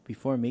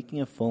Before making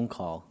a phone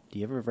call, do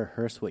you ever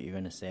rehearse what you're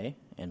going to say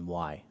and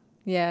why?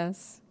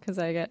 Yes, because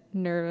I get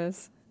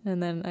nervous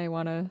and then I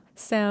want to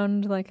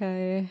sound like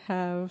I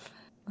have,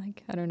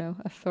 I don't know,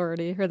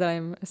 authority or that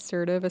I'm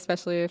assertive,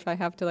 especially if I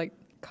have to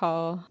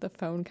call the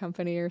phone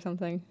company or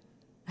something.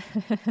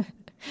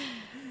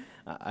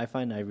 I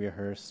find I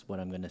rehearse what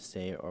I'm going to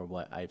say or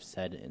what I've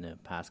said in a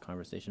past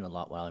conversation a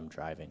lot while I'm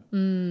driving.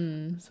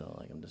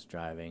 So I'm just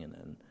driving and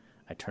then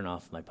I turn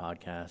off my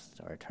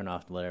podcast or I turn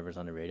off whatever's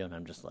on the radio and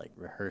I'm just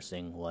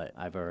rehearsing what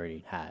I've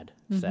already had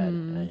said.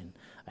 And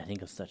I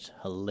think of such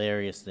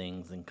hilarious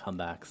things and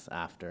comebacks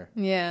after.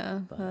 Yeah,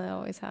 that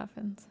always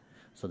happens.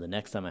 So the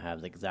next time I have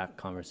the exact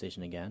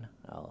conversation again,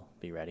 I'll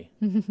be ready.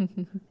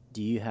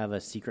 Do you have a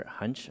secret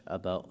hunch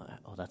about...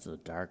 Oh, that's a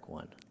dark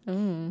one.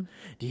 Do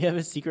you have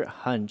a secret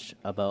hunch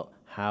about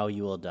how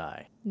you will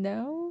die?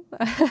 No.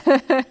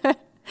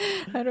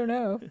 I don't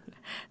know.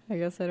 I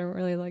guess I don't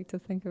really like to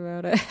think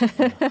about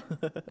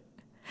it.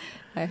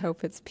 I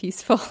hope it's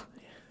peaceful.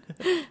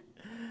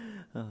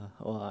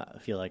 Well, I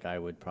feel like I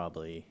would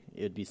probably...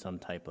 It would be some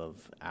type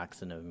of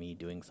accident of me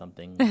doing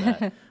something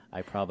that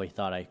I probably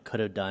thought I could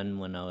have done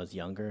when I was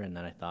younger and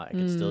then I thought I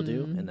could still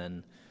do. And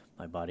then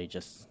my body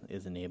just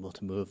isn't able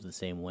to move the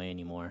same way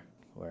anymore,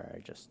 where I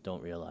just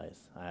don't realize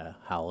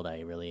how old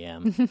I really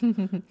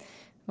am.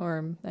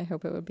 Or I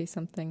hope it would be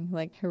something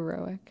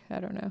heroic. I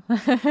don't know.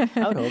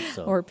 I would hope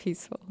so. Or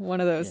peaceful. One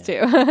of those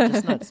two.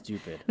 Just not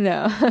stupid.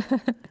 No.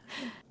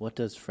 What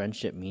does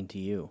friendship mean to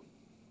you?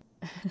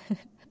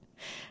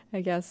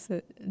 I guess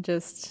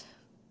just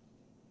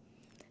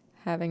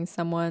having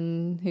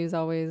someone who's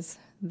always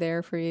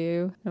there for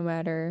you no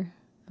matter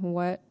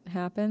what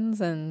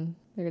happens, and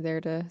they're there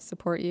to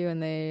support you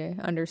and they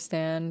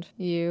understand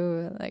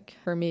you.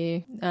 For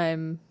me,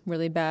 I'm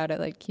really bad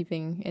at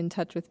keeping in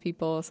touch with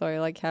people, so I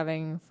like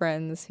having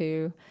friends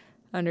who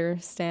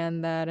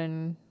understand that,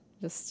 and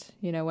just,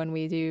 when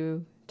we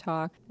do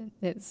talk,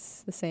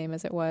 it's the same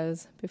as it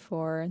was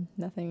before.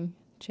 Nothing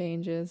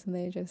changes, and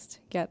they just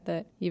get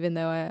that even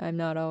though I'm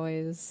not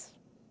always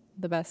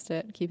the best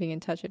at keeping in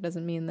touch, it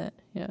doesn't mean that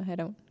I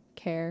don't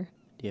care.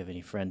 Do you have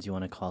any friends you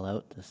want to call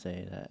out to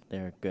say that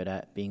they're good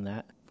at being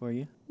that for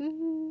you?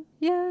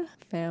 Yeah,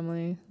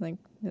 family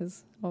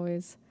is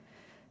always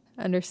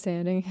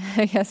understanding,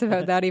 I guess,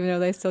 about that, even though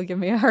they still give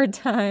me a hard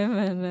time.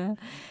 And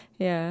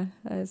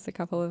there's a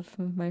couple of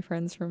my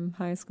friends from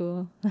high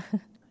school.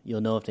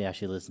 You'll know if they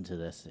actually listen to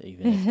this,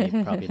 even if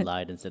they probably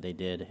lied and said they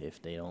did,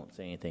 if they don't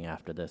say anything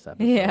after this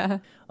episode. Yeah.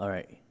 All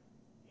right.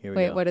 Here we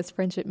Wait, go. what does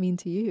friendship mean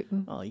to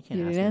you? Oh, you can't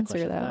you ask didn't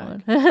me a answer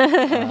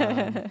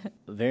that one.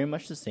 Very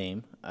much the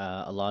same.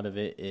 A lot of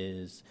it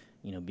is,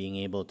 being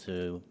able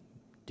to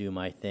do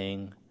my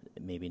thing,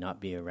 maybe not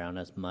be around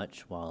as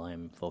much while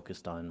I'm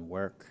focused on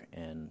work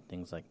and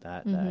things like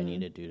that that I need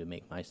to do to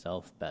make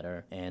myself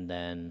better. And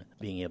then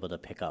being able to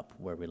pick up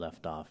where we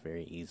left off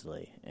very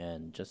easily.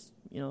 And just,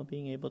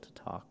 being able to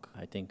talk.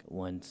 I think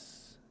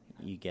once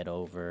you get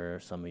over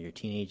some of your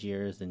teenage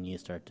years and you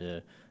start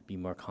to be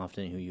more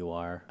confident in who you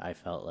are, I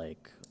felt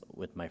like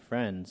with my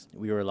friends,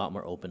 we were a lot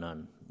more open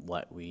on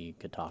what we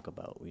could talk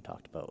about. We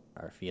talked about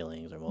our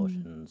feelings, our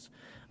emotions,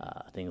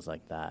 things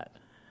like that,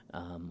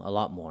 a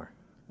lot more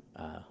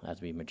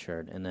as we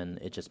matured. And then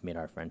it just made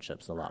our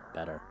friendships a lot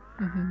better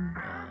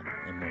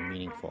and more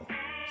meaningful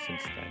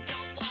since then.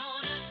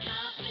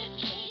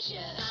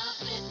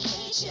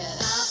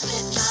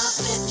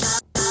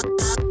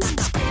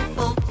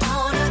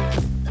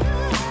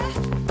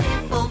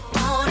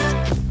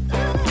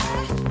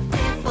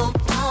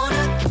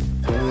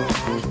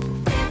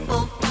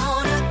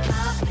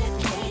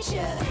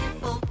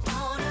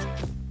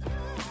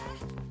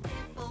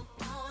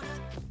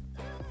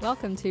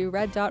 Welcome to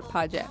Red Dot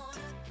Project.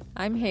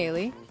 I'm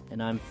Haley.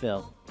 And I'm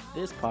Phil.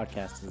 This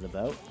podcast is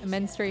about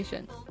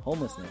menstruation,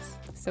 homelessness,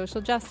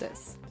 social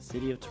justice, the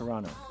city of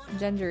Toronto,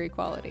 gender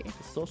equality,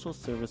 the social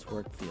service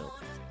work field,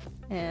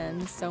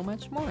 and so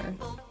much more.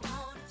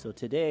 So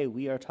today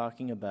we are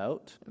talking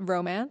about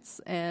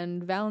romance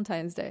and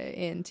Valentine's Day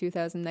in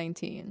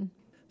 2019.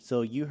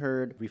 So you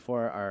heard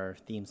before our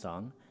theme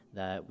song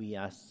that we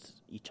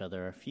asked each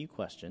other a few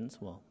questions.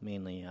 Well,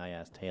 mainly I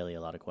asked Haley a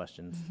lot of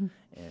questions,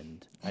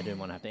 and I didn't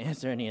want to have to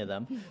answer any of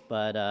them.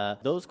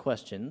 But those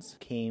questions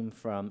came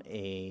from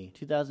a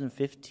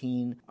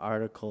 2015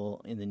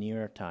 article in the New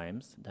York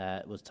Times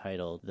that was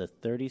titled The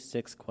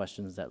 36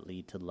 Questions That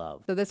Lead to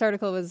Love. So this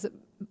article was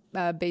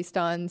based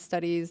on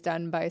studies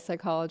done by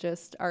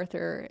psychologist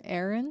Arthur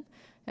Aron,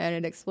 and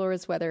it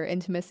explores whether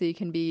intimacy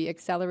can be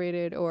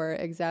accelerated or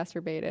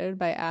exacerbated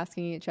by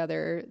asking each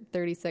other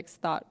 36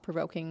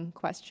 thought-provoking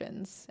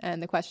questions.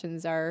 And the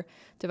questions are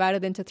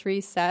divided into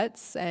 3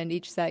 sets, and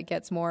each set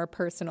gets more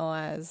personal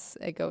as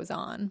it goes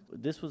on.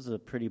 This was a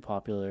pretty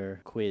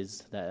popular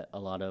quiz that a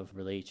lot of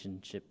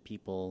relationship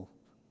people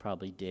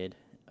probably did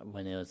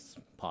when it was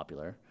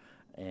popular.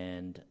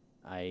 And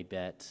I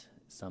bet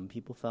some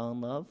people fell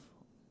in love,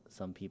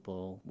 some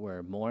people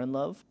were more in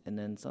love, and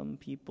then some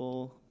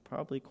people...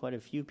 probably quite a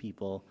few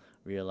people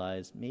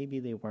realized maybe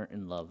they weren't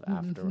in love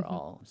after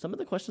all. Some of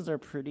the questions are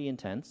pretty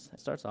intense. It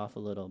starts off a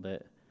little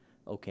bit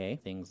okay.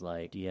 Things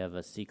like, do you have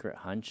a secret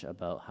hunch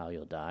about how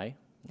you'll die?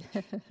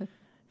 Which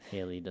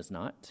Haley does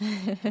not.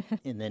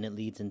 And then it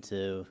leads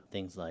into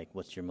things like,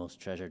 what's your most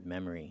treasured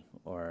memory?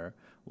 Or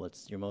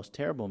what's your most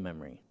terrible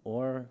memory?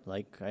 Or,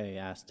 like I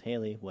asked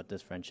Haley, what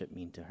does friendship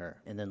mean to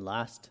her? And then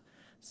last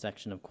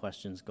section of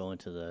questions go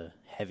into the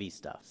heavy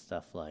stuff.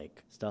 Stuff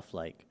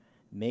like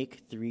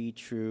make 3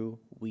 true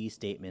we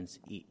statements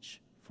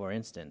each. For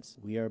instance,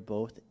 we are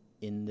both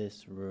in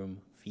this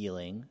room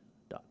feeling ...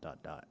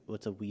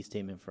 What's a we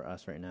statement for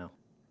us right now?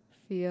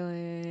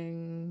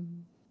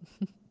 Feeling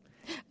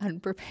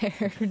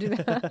unprepared.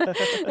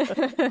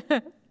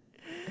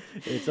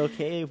 It's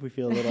okay if we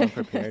feel a little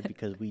unprepared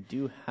because we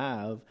do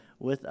have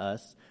with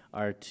us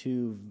our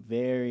 2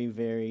 very,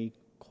 very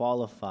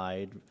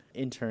qualified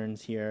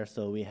interns here.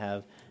 So we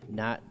have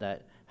Nat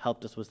that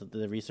helped us with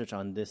the research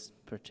on this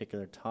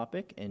particular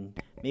topic, and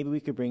maybe we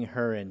could bring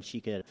her and she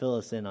could fill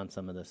us in on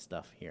some of this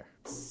stuff here.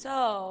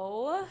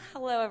 So,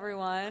 hello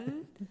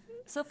everyone.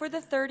 So for the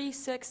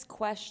 36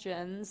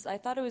 questions, I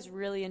thought it was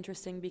really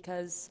interesting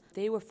because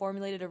they were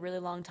formulated a really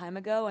long time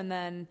ago, and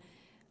then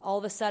all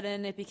of a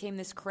sudden it became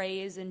this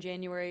craze in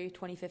January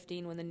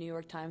 2015 when the New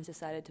York Times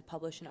decided to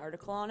publish an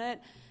article on it.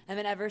 And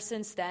then ever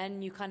since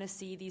then, you kind of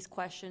see these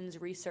questions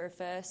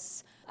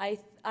resurface. I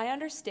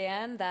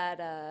understand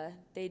that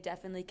they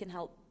definitely can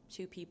help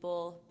 2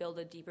 people build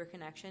a deeper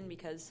connection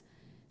because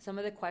some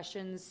of the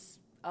questions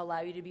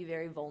allow you to be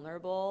very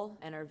vulnerable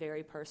and are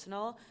very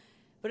personal.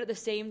 But at the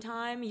same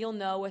time, you'll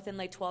know within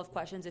like 12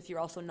 questions if you're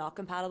also not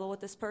compatible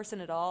with this person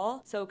at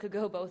all. So it could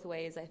go both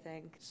ways, I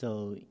think.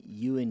 So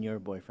you and your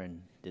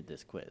boyfriend did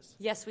this quiz.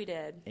 Yes, we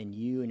did. And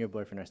you and your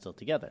boyfriend are still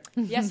together.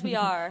 Yes, we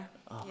are.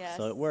 Oh, yes.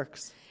 So it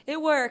works. It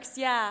works,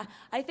 yeah.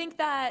 I think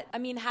that,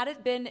 had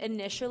it been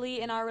initially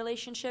in our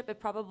relationship,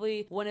 it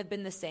probably wouldn't have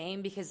been the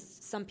same because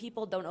some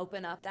people don't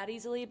open up that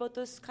easily about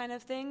those kind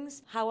of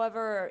things.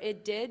 However,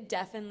 it did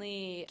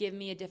definitely give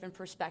me a different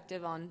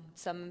perspective on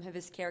some of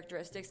his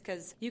characteristics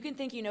because you can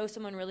think you know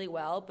someone really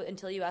well, but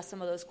until you ask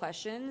some of those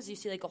questions, you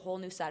see like a whole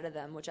new side of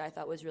them, which I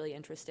thought was really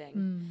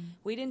interesting.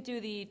 We didn't do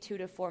the 2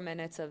 to 4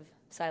 minutes of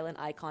silent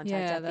eye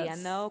contact at the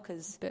end, though,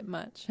 because a bit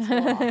much. It's a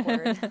little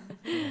awkward.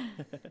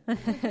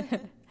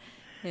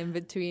 In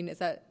between, is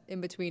that in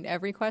between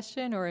every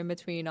question or in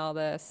between all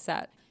the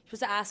set? You're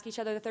supposed to ask each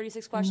other the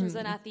 36 questions,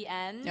 then at the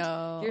end,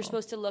 you're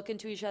supposed to look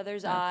into each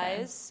other's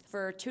eyes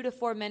for 2 to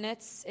 4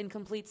 minutes in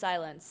complete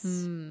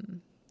silence,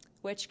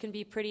 which can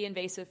be pretty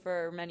invasive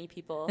for many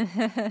people,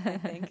 I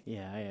think.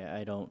 Yeah,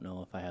 I don't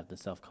know if I have the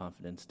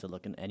self-confidence to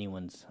look in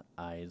anyone's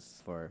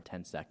eyes for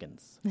 10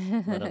 seconds,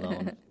 let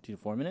alone 2 to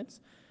 4 minutes.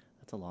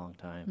 That's a long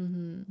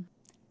time.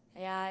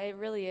 Yeah, it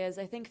really is.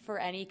 I think for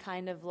any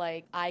kind of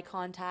like eye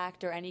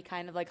contact or any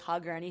kind of like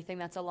hug or anything,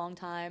 that's a long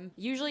time.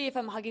 Usually if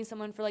I'm hugging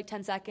someone for like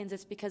 10 seconds,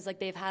 it's because like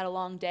they've had a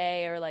long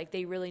day or like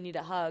they really need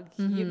a hug.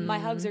 My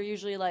hugs are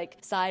usually like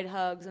side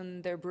hugs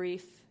and they're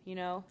brief, you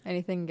know?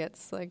 Anything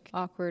gets like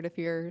awkward if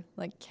you're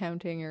like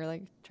counting or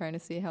like trying to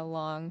see how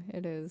long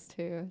it is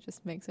too. It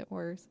just makes it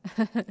worse.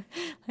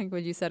 Like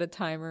would you set a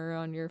timer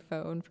on your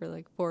phone for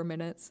like 4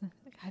 minutes?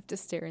 Like, I have to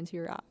stare into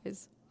your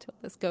eyes till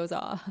this goes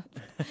off.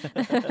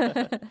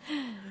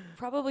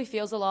 Probably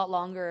feels a lot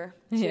longer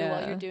too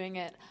while you're doing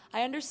it.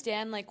 I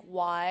understand like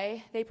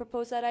why they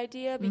propose that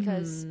idea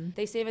because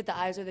they say that the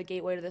eyes are the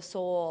gateway to the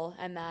soul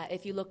and that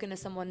if you look into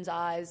someone's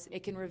eyes,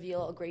 it can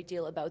reveal a great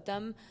deal about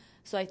them.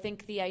 So I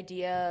think the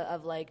idea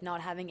of like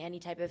not having any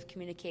type of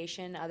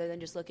communication other than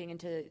just looking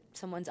into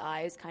someone's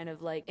eyes kind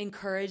of like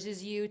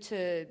encourages you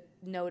to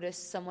notice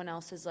someone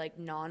else's like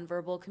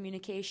nonverbal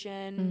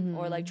communication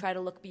or like try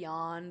to look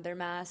beyond their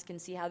mask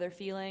and see how they're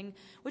feeling,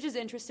 which is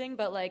interesting,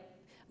 but like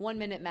 1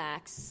 minute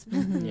max.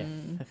 Yeah.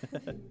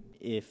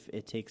 If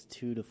it takes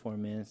 2 to 4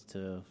 minutes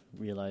to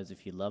realize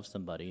if you love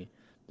somebody,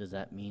 does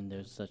that mean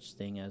there's such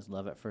thing as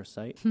love at first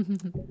sight?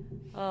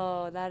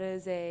 Oh, that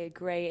is a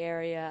gray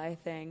area, I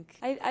think.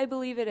 I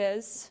believe it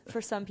is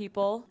for some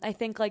people. I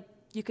think like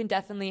you can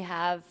definitely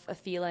have a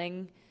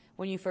feeling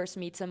when you first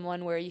meet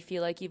someone where you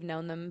feel like you've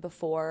known them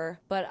before.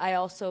 But I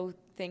also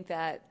think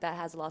that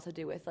has a lot to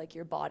do with like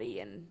your body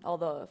and all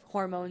the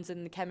hormones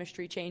and the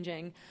chemistry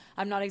changing.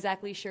 I'm not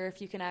exactly sure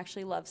if you can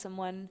actually love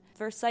someone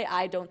first sight.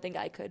 I don't think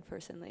I could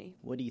personally.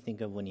 What do you think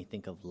of when you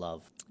think of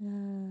love?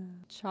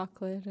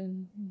 Chocolate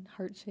and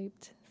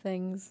heart-shaped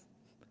things,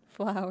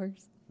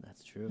 flowers.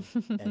 That's true.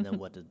 And then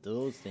what do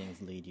those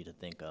things lead you to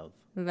think of?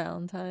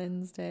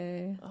 Valentine's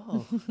Day.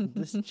 Oh,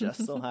 this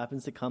just so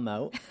happens to come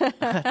out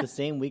at the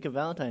same week of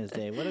Valentine's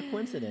Day. What a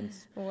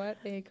coincidence. What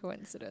a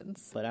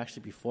coincidence. But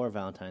actually, before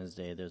Valentine's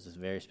Day, there's this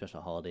very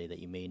special holiday that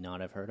you may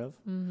not have heard of.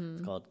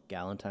 It's called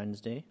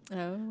Galentine's Day.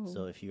 Oh.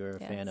 So if you're a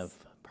fan of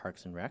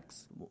Parks and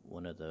Recs,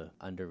 one of the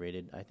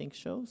underrated, I think,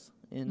 shows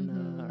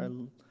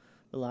in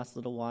the last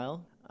little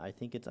while, I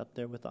think it's up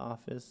there with The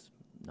Office.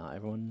 Not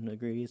everyone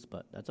agrees,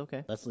 but that's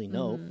okay. Leslie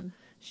Knope,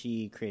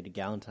 she created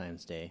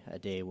Galentine's Day, a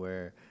day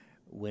where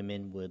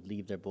women would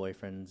leave their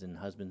boyfriends and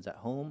husbands at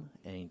home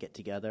and get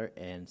together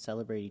and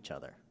celebrate each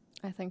other.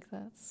 I think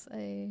that's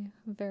a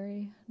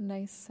very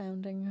nice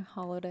sounding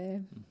holiday.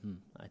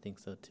 I think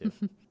so too.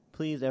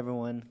 please,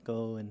 everyone,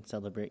 go and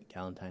celebrate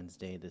Valentine's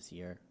Day this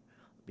year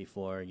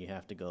before you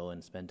have to go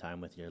and spend time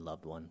with your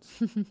loved ones.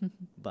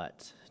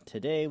 But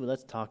today,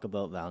 let's talk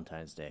about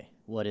Valentine's Day.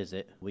 What is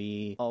it?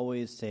 We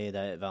always say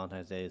that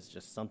Valentine's Day is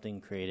just something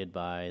created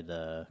by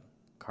the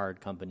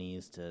card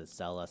companies to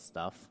sell us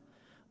stuff,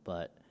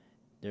 but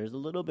there's a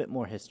little bit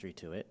more history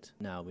to it.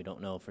 Now, we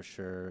don't know for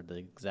sure the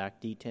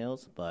exact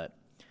details, but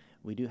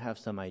we do have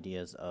some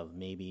ideas of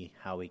maybe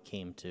how we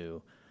came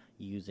to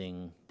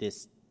using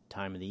this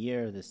time of the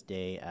year, this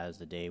day, as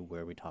the day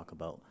where we talk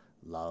about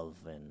love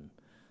and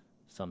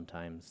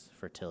sometimes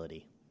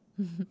fertility.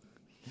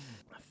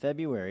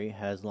 February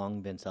has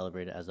long been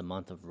celebrated as a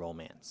month of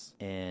romance,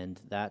 and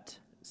that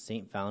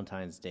St.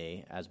 Valentine's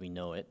Day, as we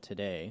know it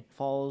today,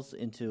 falls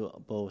into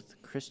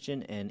both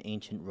Christian and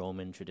ancient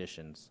Roman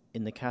traditions.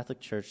 In the Catholic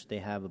Church, they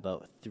have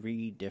about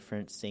 3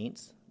 different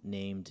saints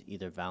named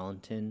either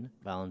Valentin,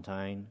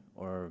 Valentine,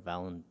 or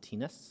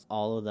Valentinus,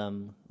 all of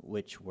them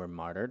which were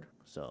martyred,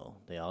 so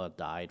they all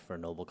died for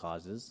noble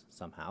causes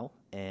somehow.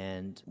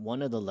 And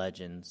one of the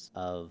legends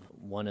of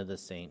one of the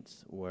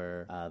saints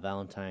were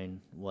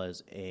Valentine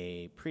was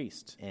a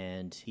priest,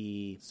 and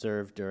he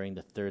served during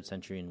the 3rd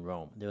century in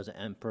Rome. There was an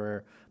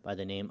emperor by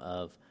the name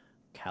of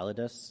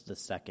Calidus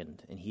II,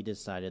 and he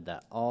decided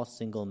that all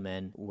single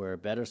men were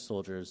better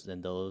soldiers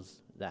than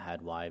those that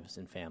had wives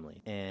and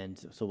family. And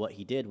so what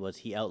he did was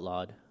he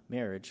outlawed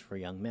marriage for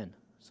young men.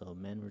 So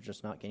men were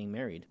just not getting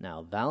married.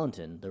 Now,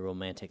 Valentin, the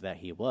romantic that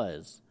he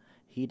was,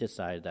 he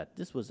decided that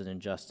this was an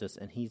injustice,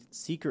 and he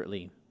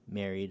secretly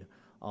married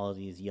all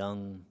these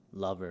young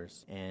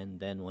lovers. And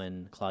then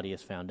when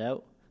Claudius found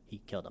out, he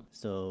killed them.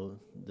 So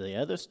the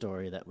other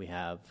story that we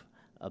have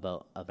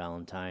about a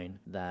Valentine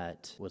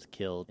that was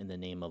killed in the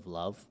name of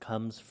love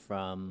comes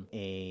from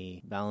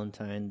a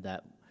Valentine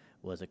that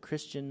was a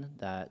Christian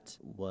that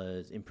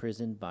was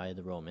imprisoned by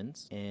the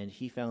Romans, and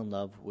he found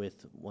love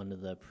with one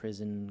of the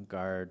prison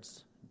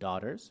guards'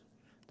 daughters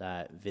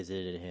that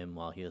visited him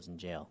while he was in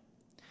jail.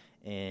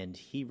 And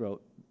he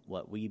wrote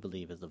what we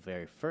believe is the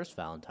very first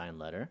Valentine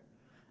letter,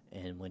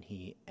 and when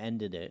he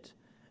ended it,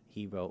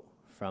 he wrote,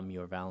 "From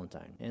your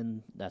Valentine."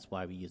 And that's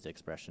why we use the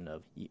expression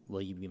of,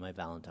 "Will you be my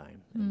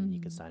Valentine?" And you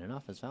can sign it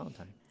off as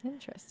Valentine.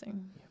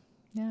 Interesting.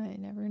 Yeah, I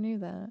never knew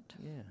that.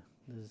 Yeah,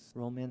 there's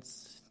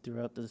romance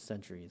throughout the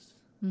centuries.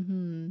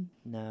 Mm-hmm.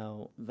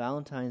 Now,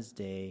 Valentine's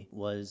Day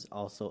was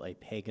also a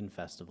pagan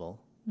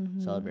festival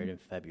celebrated in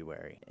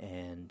February.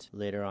 And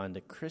later on,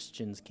 the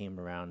Christians came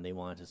around. They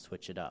wanted to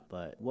switch it up.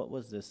 But what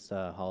was this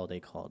holiday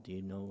called? Do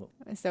you know?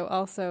 So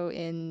also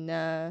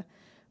in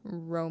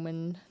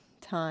Roman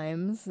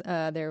times,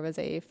 there was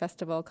a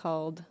festival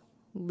called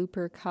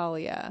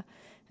Lupercalia.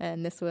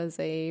 And this was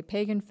a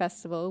pagan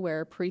festival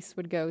where priests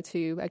would go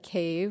to a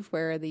cave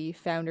where the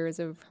founders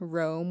of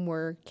Rome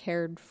were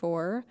cared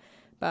for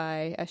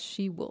by a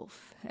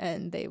she-wolf,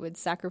 and they would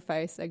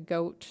sacrifice a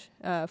goat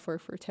for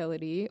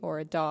fertility or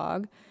a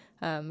dog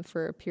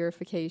for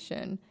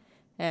purification.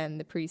 And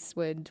the priests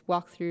would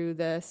walk through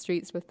the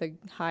streets with the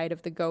hide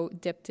of the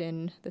goat dipped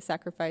in the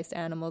sacrificed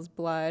animal's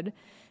blood,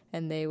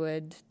 and they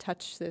would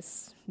touch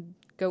this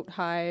goat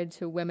hide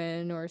to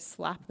women or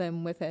slap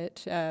them with it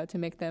to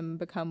make them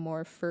become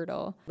more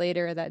fertile.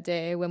 Later that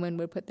day, women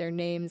would put their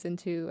names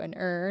into an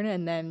urn,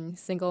 and then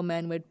single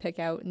men would pick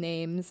out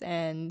names,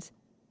 and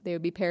they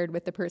would be paired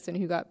with the person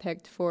who got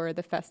picked for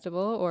the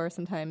festival, or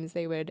sometimes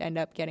they would end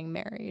up getting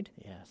married.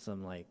 Yeah,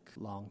 some like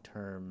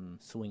long-term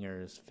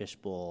swingers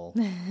fishbowl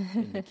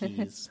in the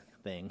Keys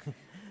thing.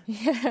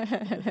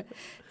 Yeah.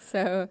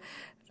 So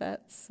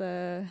that's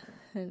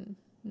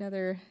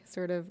another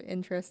sort of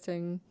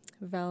interesting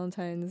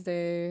Valentine's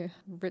Day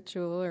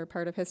ritual or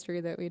part of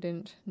history that we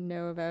didn't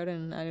know about.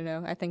 And I don't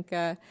know, I think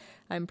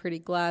I'm pretty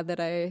glad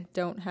that I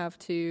don't have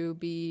to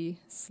be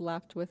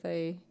slapped with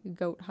a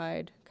goat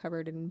hide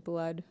covered in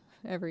blood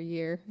every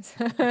year.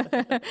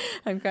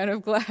 I'm kind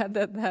of glad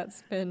that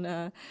that's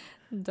been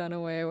done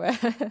away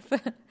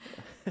with.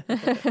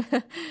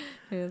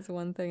 It's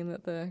one thing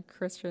that the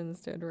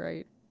Christians did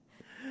right.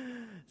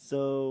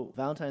 So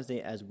Valentine's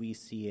Day as we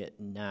see it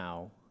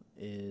now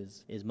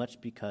is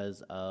much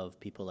because of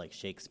people like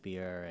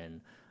Shakespeare and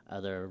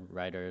other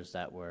writers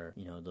that were,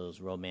 those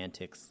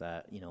romantics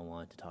that,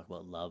 wanted to talk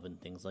about love and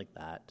things like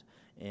that.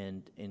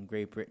 And in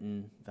Great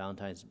Britain,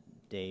 Valentine's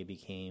Day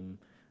became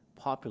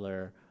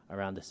popular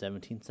around the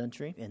 17th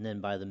century. And then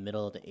by the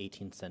middle of the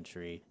 18th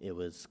century, it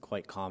was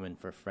quite common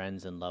for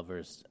friends and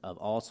lovers of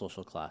all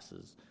social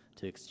classes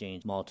to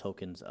exchange small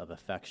tokens of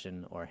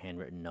affection or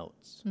handwritten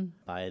notes.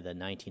 By the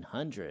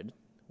 1900s,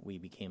 we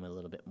became a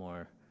little bit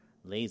more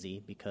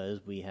lazy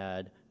because we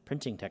had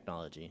printing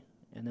technology,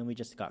 and then we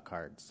just got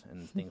cards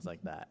and things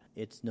like that.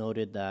 It's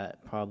noted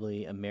that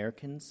probably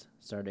Americans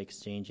started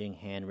exchanging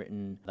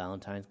handwritten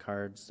Valentine's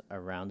cards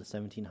around the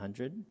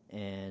 1700s,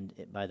 and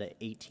by the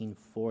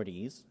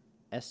 1840s,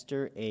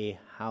 Esther A.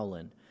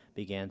 Howland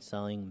began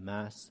selling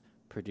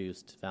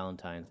mass-produced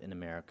Valentines in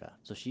America.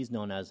 So she's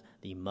known as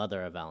the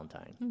mother of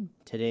Valentine.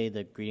 Today,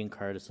 the Greeting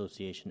Card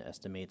Association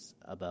estimates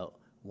about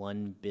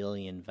 1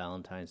 billion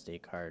Valentine's Day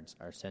cards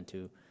are sent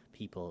to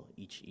people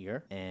each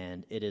year,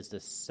 and it is the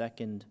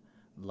second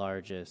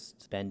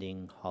largest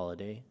spending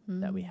holiday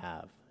that we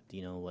have. Do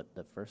you know what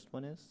the first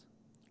one is?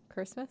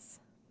 Christmas?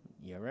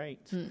 You're right,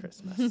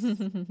 Christmas.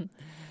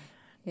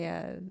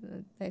 Yeah,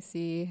 I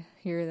see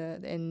here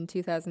that in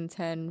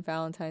 2010,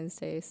 Valentine's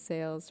Day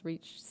sales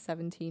reached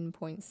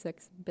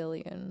 17.6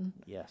 billion.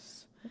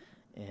 Yes.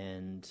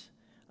 And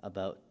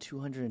about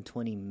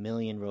 220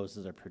 million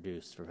roses are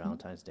produced for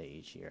Valentine's Day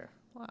each year.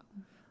 Wow.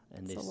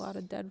 And That's a lot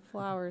of dead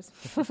flowers.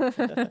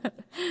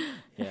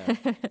 Yeah,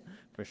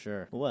 for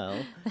sure. Well,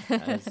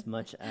 as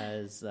much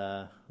as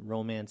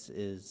romance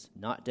is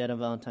not dead on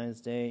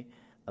Valentine's Day,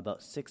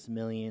 about 6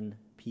 million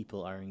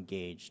people are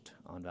engaged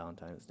on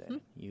Valentine's Day.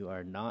 You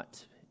are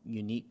not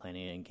unique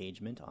planning an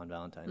engagement on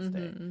Valentine's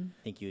Day.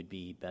 I think you would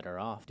be better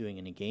off doing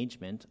an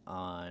engagement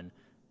on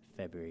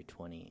February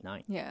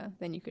 29th. Yeah,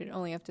 then you could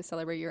only have to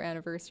celebrate your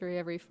anniversary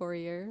every 4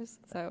 years.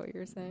 Is that what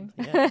you're saying?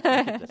 Yeah,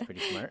 I think that's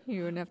pretty smart.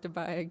 You wouldn't have to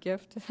buy a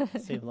gift.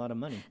 Save a lot of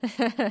money.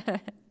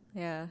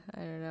 Yeah, I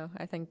don't know.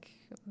 I think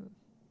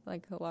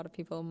like a lot of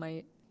people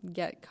might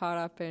get caught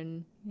up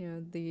in,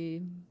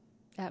 the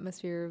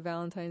atmosphere of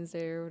Valentine's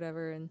Day or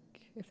whatever, and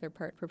if their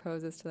partner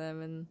proposes to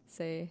them and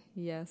say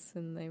yes,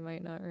 and they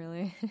might not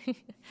really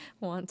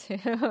want to.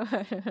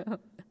 I don't know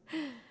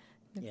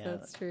if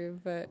that's true,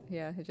 but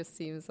yeah, it just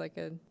seems like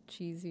a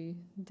cheesy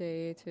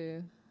day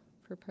to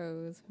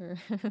propose or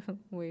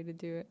way to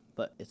do it.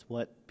 But it's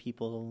what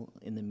people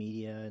in the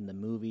media and the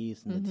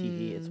movies and the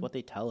TV, it's what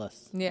they tell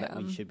us that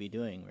we should be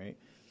doing, right?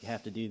 We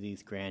have to do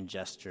these grand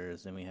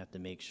gestures, and we have to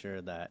make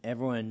sure that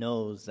everyone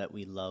knows that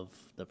we love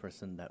the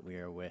person that we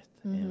are with.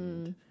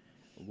 And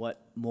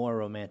what more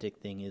romantic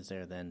thing is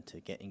there than to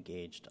get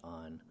engaged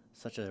on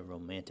such a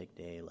romantic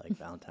day like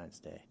Valentine's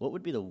Day? What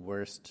would be the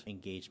worst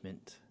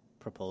engagement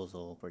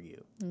proposal for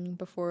you?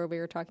 Before we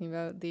were talking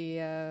about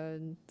the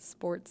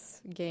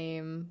sports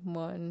game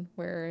one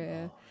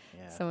where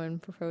someone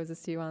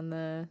proposes to you on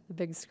the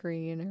big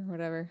screen or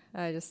whatever.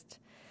 I just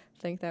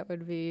think that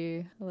would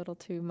be a little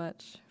too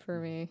much for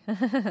me.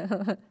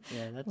 Yeah,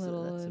 that's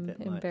a bit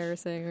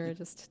embarrassing or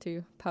just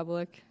too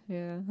public.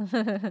 Yeah.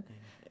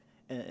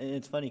 And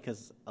it's funny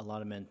because a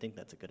lot of men think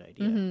that's a good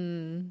idea.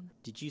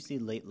 Did you see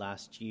late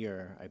last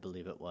year, I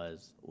believe it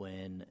was,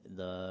 when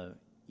the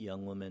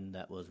young woman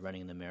that was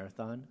running the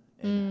marathon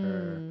and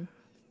her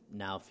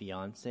now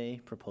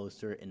fiance proposed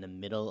to her in the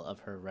middle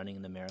of her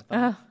running the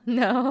marathon? Oh,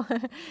 no.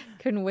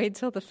 Couldn't wait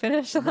till the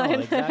finish line. No,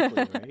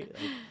 exactly, right? Like,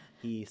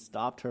 he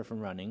stopped her from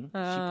running. She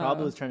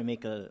probably was trying to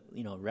make a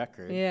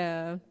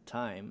record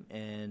time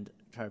and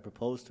try to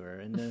propose to her.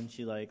 And then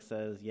she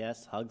says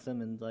yes, hugs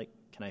him, and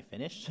can I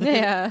finish?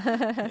 Yeah.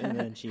 And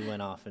then she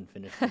went off and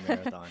finished the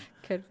marathon.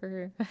 Good for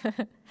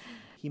her.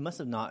 He must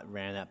have not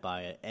ran that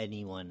by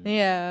anyone.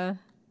 Yeah.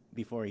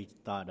 Before he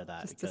thought of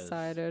that. Just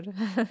decided.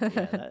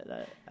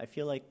 I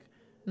feel like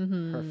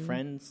her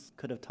friends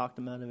could have talked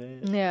him out of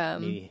it. Yeah.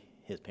 Maybe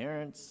his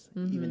parents,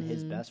 even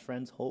his best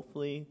friends,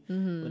 hopefully,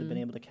 would have been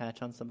able to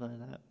catch on something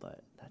like that.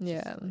 But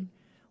that's just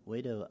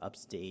way to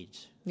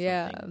upstage something.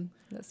 Yeah.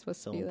 That's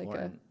supposed to be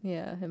important.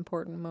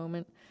 Important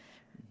moment.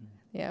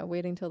 Yeah,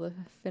 waiting till the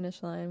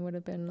finish line would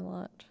have been a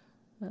lot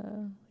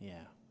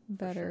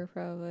better,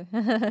 probably.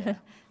 Yeah.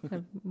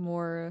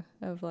 More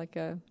of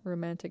a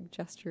romantic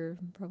gesture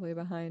probably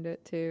behind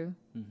it too.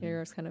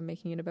 You're just kind of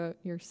making it about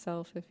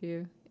yourself if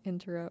you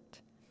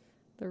interrupt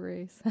the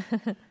race.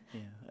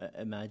 Yeah,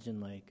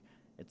 imagine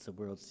it's a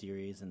World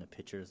Series and the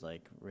pitcher's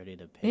ready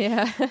to pitch.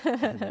 Yeah.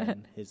 And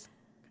then his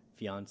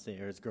fiance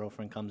or his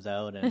girlfriend comes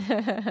out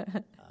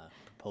and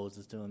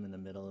proposes to him in the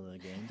middle of the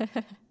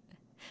game.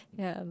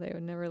 Yeah, they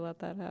would never let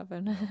that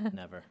happen. No,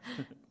 never.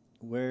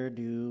 Where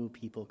do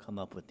people come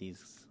up with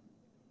these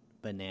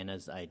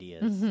bananas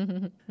ideas?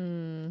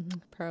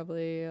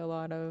 Probably a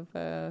lot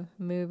of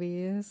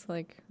movies,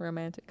 like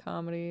romantic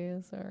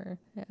comedies or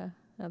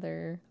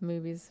other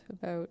movies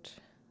about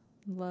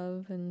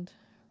love and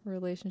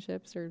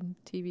relationships or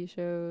TV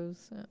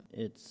shows.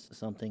 It's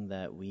something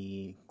that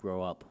we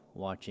grow up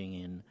watching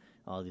in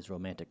all these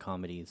romantic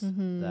comedies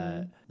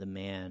that the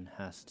man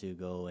has to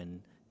go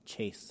and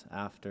chase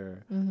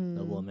after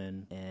the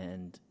woman,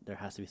 and there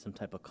has to be some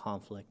type of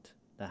conflict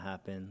that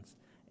happens,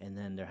 and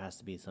then there has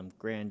to be some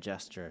grand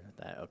gesture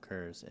that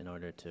occurs in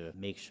order to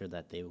make sure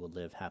that they will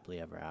live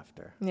happily ever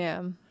after.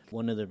 Yeah.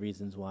 One of the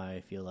reasons why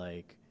I feel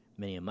like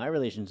many of my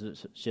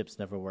relationships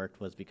never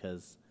worked was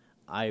because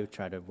I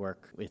try to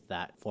work with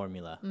that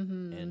formula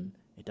and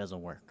it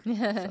doesn't work.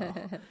 So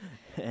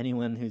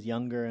anyone who's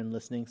younger and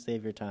listening,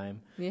 save your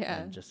time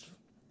and just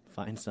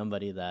find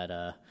somebody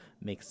that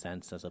makes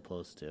sense as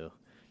opposed to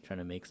trying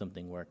to make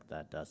something work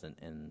that doesn't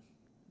and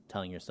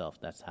telling yourself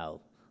that's how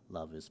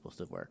love is supposed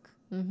to work.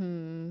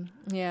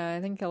 Yeah,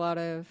 I think a lot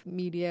of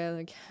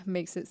media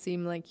makes it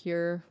seem like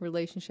your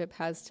relationship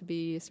has to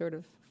be sort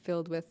of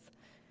filled with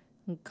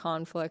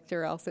conflict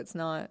or else it's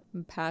not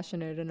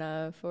passionate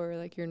enough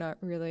or you're not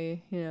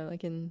really,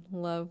 in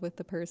love with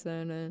the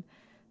person. And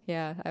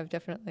yeah, I've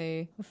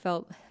definitely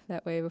felt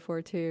that way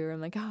before too. Where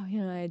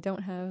I'm I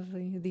don't have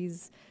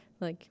these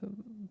like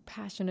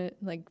passionate,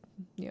 like,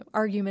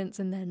 arguments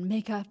and then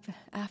make up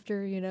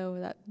after,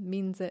 that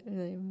means that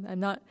I'm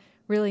not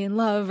really in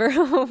love or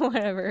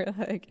whatever,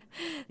 like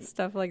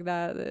stuff like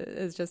that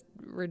is just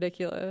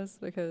ridiculous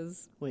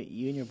because... Wait,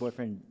 you and your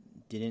boyfriend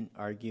didn't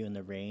argue in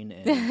the rain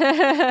and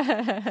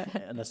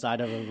on the side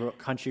of a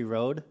country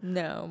road?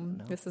 No,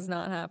 this has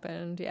not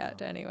happened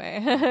yet anyway.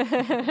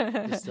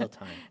 There's still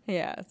time.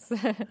 Yes.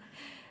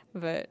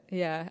 But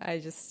yeah, I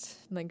just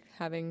like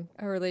having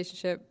a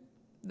relationship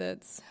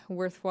that's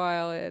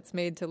worthwhile. It's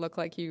made to look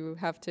like you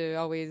have to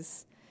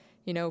always,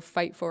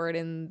 fight for it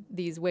in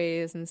these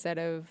ways instead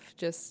of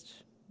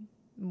just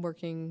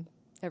working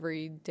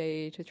every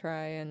day to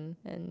try and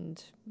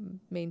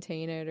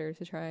maintain it or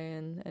to try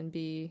and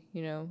be,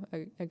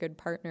 a good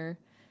partner.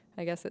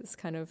 I guess it's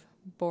kind of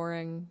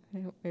boring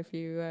if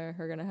you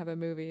are going to have a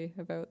movie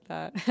about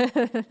that.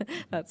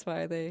 That's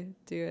why they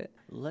do it.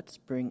 Let's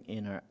bring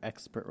in our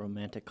expert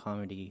romantic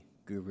comedy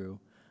guru,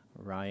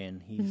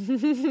 Ryan. He's the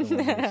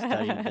one who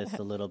studied this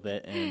a little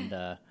bit,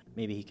 and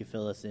maybe he could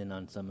fill us in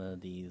on some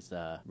of these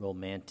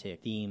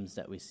romantic themes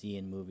that we see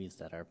in movies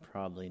that are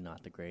probably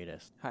not the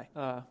greatest.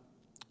 Hi.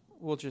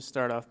 We'll just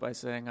start off by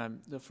saying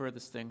I'm the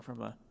furthest thing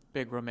from a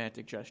big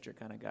romantic gesture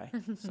kind of guy.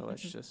 So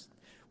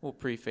we'll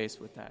preface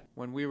with that.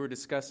 When we were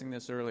discussing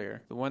this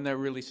earlier, the one that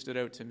really stood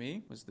out to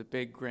me was the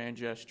big grand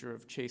gesture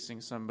of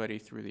chasing somebody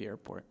through the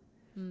airport.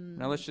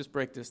 Now let's just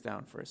break this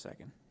down for a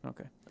second.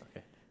 Okay.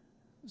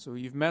 So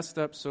you've messed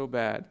up so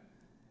bad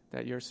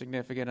that your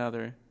significant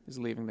other is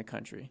leaving the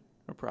country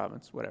or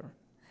province, whatever.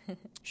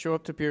 Show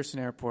up to Pearson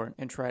Airport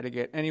and try to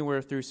get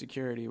anywhere through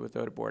security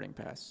without a boarding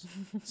pass.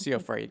 See how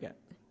far you get.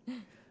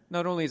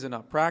 Not only is it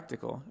not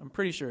practical, I'm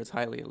pretty sure it's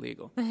highly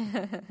illegal.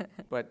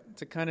 But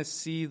to kind of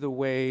see the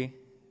way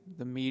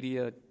the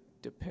media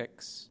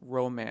depicts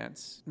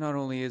romance, not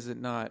only is it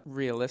not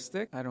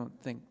realistic, I don't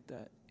think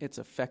that it's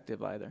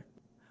effective either.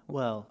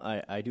 Well,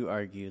 I do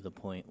argue the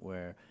point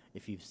where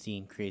if you've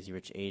seen Crazy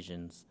Rich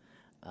Asians,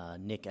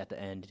 Nick at the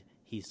end,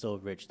 he's so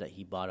rich that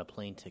he bought a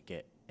plane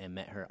ticket and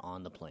met her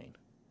on the plane.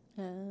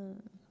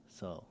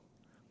 So,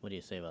 what do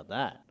you say about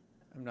that?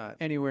 I'm not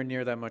anywhere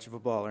near that much of a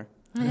baller.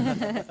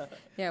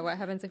 Yeah, what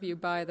happens if you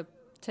buy the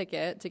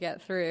ticket to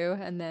get through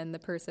and then the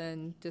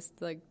person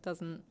just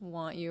doesn't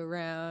want you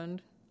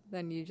around?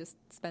 Then you just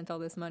spent all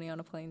this money on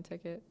a plane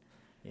ticket.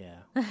 Yeah,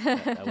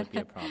 that would be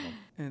a problem.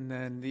 And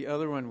then the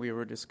other one we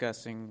were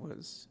discussing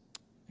was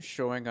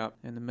showing up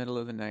in the middle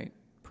of the night,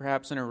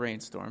 perhaps in a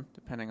rainstorm,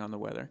 depending on the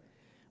weather,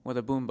 with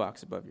a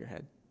boombox above your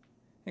head.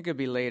 It could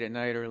be late at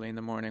night, early in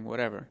the morning,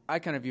 whatever. I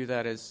kind of view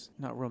that as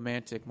not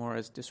romantic, more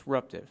as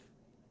disruptive.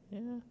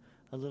 Yeah,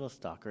 a little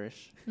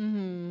stalkerish.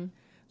 Mm-hmm.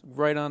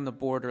 Right on the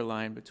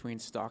borderline between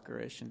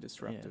stalkerish and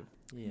disruptive.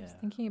 Yeah. I was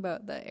thinking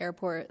about the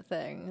airport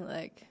thing,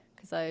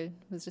 because I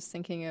was just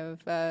thinking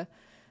of the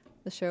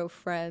show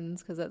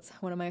Friends, because that's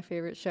one of my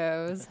favorite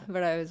shows.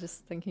 But I was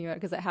just thinking about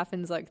it because it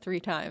happens 3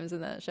 times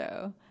in that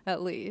show,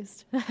 at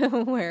least,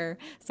 where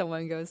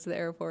someone goes to the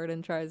airport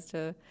and tries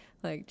to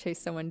chase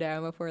someone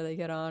down before they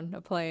get on a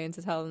plane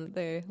to tell them that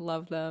they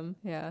love them.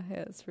 Yeah,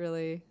 it's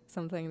really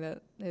something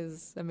that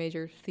is a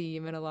major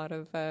theme in a lot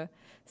of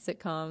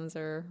sitcoms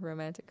or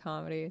romantic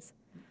comedies.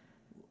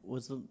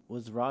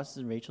 Was Ross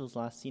and Rachel's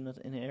last scene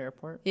in the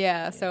airport?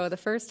 Yeah, so the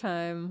first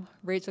time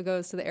Rachel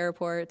goes to the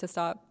airport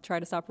to try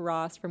to stop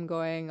Ross from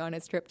going on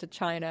his trip to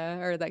China,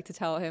 or to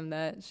tell him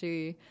that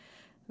she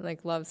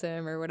loves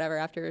him or whatever,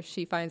 after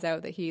she finds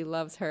out that he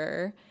loves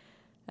her,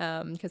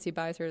 because he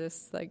buys her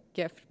this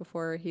gift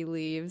before he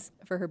leaves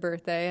for her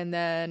birthday. And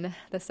then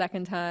the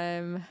second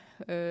time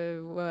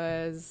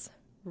was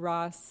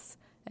Ross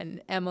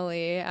and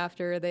Emily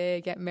after they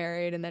get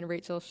married, and then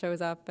Rachel shows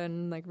up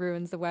and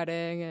ruins the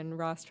wedding, and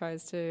Ross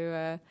tries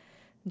to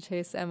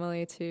chase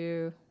Emily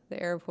to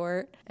the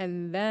airport.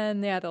 And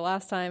then the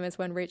last time is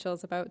when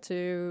Rachel's about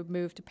to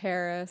move to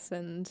Paris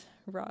and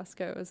Ross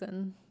goes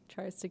and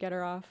tries to get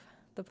her off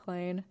the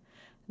plane.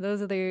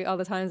 Those are all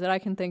the times that I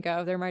can think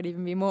of. There might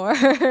even be more.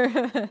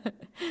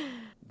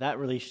 That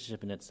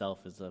relationship in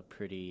itself is a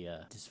pretty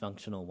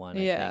dysfunctional one,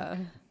 I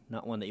think.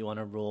 Not one that you want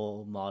to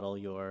role model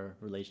your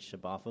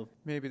relationship off of.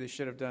 Maybe they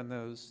should have done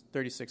those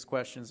 36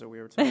 questions that we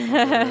were talking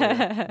about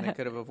earlier, and they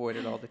could have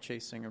avoided all the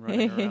chasing and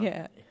running around.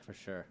 Yeah, for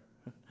sure.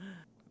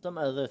 Some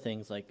other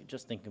things,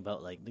 just think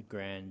about the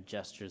grand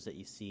gestures that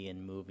you see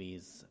in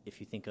movies. If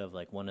you think of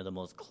one of the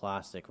most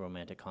classic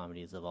romantic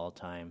comedies of all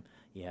time,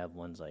 you have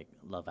ones like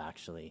Love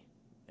Actually,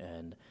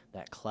 and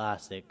that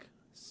classic,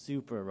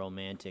 super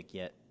romantic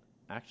yet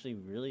actually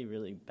really,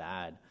 really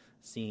bad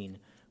scene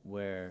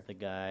where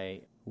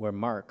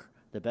Mark,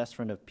 the best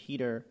friend of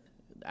Peter,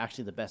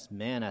 actually the best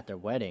man at their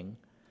wedding,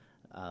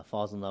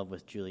 falls in love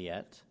with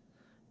Juliet.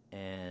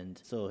 And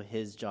so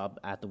his job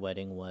at the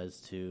wedding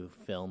was to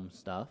film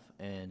stuff.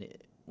 And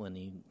when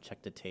he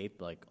checked the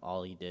tape,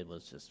 all he did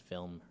was just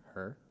film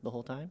her the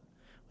whole time,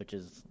 which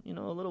is, a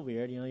little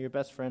weird. Your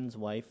best friend's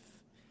wife,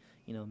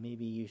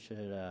 maybe you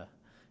should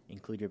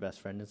include your best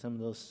friend in some of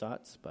those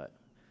shots, but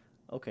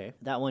okay.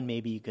 That one,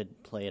 maybe you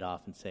could play it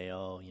off and say,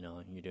 oh,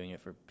 you're doing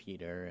it for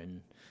Peter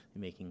and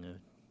you're making a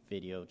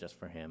video just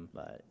for him.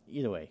 But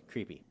either way,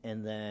 creepy.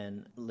 And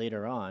then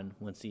later on,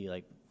 once he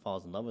like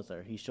falls in love with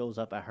her, he shows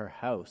up at her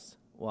house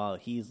while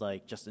he's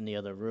like just in the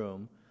other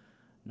room,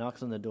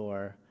 knocks on the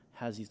door,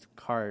 has these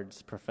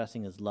cards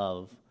professing his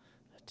love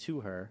to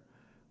her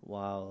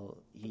while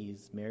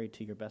he's married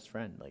to your best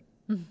friend. Like,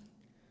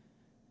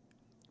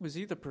 Was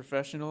he the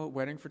professional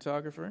wedding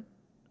photographer?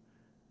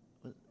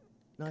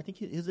 no, I think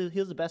he was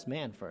the best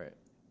man for it.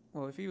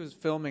 Well, if he was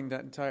filming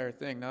that entire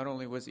thing, not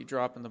only was he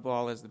dropping the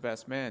ball as the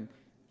best man,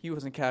 he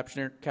wasn't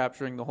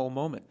capturing the whole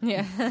moment.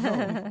 Yeah.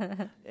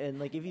 No. And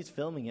like if he's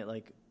filming it,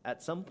 like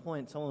at some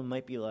point someone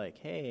might be like,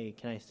 "Hey,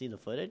 can I see the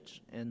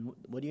footage?" And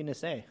what are you gonna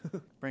say?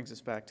 Brings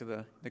us back to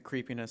the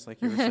creepiness,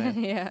 like you were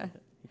saying. Yeah.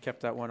 He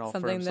kept that one all for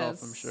Something himself,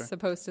 that's I'm sure.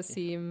 supposed to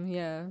seem,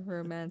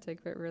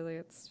 romantic, but really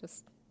it's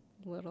just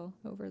a little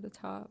over the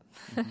top.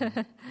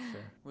 Sure.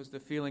 Was the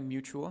feeling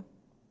mutual?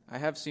 I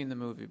have seen the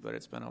movie, but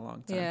it's been a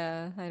long time.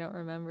 Yeah, I don't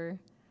remember.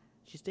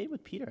 She stayed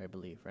with Peter, I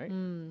believe, right?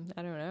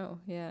 I don't know.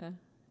 Yeah,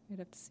 I'd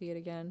have to see it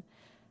again.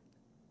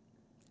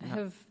 I Yeah.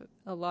 have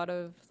a lot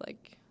of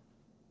like,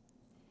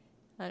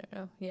 I don't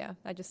know. Yeah,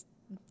 I just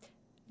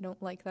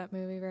don't like that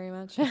movie very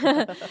much.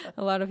 A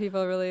lot of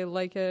people really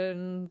like it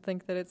and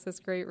think that it's this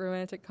great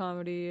romantic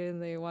comedy,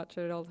 and they watch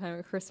it all the time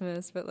at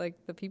Christmas. But like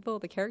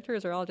the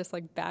characters are all just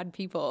like bad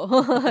people.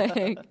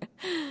 Like,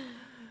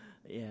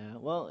 Yeah.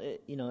 Well,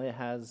 it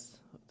has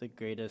the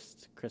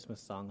greatest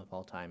Christmas song of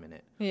all time in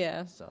it.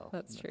 yeah, So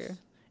that's true.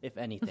 If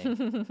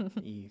anything,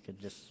 you could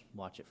just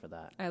watch it for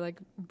that. I like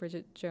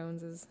Bridget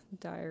Jones's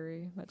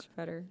Diary much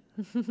better.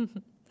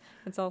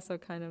 It's also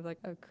kind of like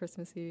a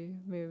Christmassy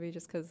movie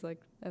just because like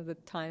of the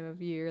time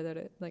of year that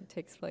it like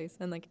takes place,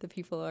 and like the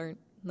people aren't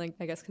like,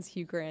 I guess because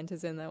Hugh Grant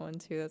is in that one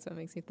too, that's what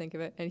makes me think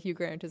of it. And Hugh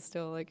Grant is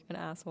still like an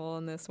asshole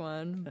in this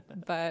one,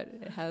 but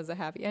it has a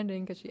happy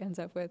ending because she ends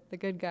up with the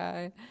good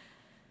guy.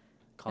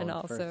 Colin and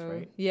also Firth,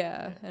 right?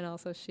 yeah, and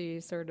also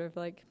she sort of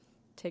like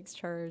takes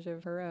charge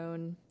of her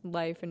own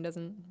life and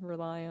doesn't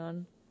rely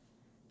on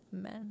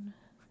men.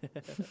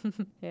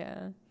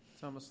 Yeah.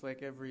 It's almost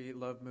like every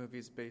love movie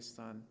is based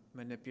on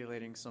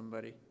manipulating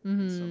somebody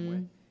in some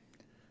way.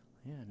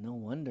 Yeah, no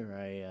wonder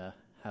I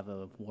have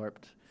a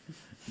warped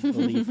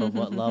belief of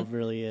what love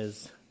really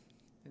is.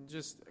 And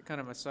just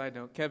kind of a side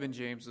note, Kevin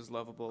James is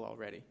lovable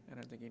already. I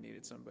don't think he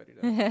needed somebody to,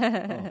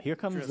 Oh, Here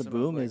Comes Dress the him up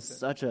Boom like is that.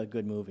 such a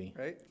good movie.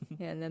 right?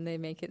 Yeah, and then they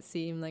make it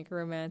seem like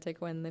romantic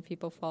when the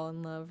people fall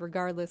in love,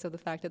 regardless of the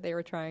fact that they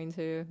were trying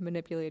to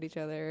manipulate each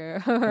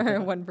other,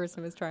 or one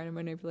person was trying to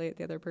manipulate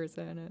the other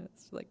person. And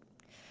it's like,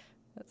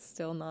 that's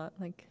still not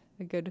like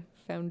a good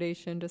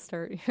foundation to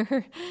start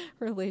your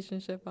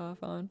relationship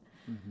off on.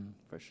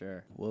 For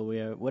sure. Well,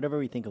 whatever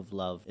we think of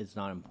love is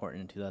not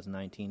important in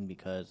 2019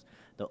 because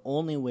the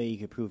only way you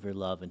can prove your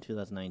love in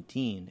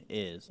 2019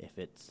 is if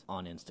it's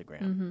on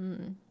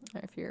Instagram.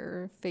 Or if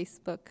you're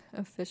Facebook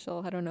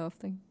official, I don't know if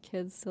the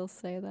kids still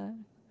say that.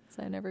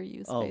 So I never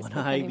use Oh, Facebook when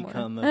I anymore.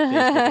 become a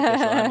Facebook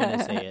official, I'm going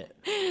to say it.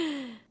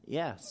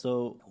 Yeah,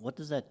 so what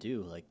does that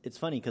do? Like, it's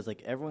funny because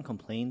like everyone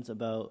complains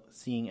about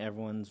seeing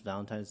everyone's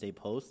Valentine's Day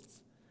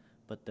posts,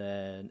 but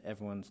then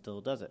everyone still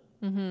does it.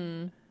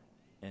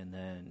 And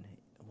then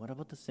what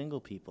about the single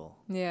people?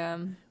 Yeah.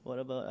 What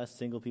about us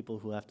single people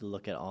who have to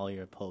look at all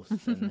your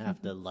posts and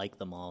have to like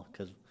them all?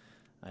 Because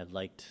I've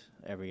liked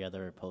every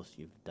other post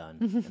you've done,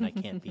 and I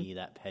can't be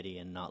that petty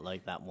and not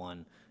like that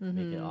one.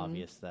 Make it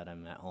obvious that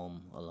I'm at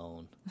home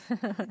alone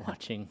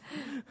watching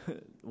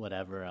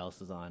whatever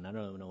else is on. I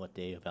don't even know what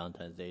day of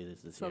Valentine's Day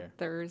is this So year.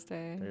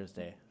 Thursday.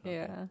 Thursday.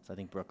 Yeah. So I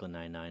think Brooklyn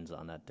Nine-Nine's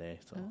on that day.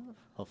 So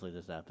hopefully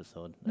there's a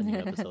new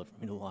episode for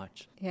me to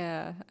watch.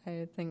 Yeah,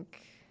 I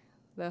think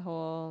the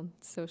whole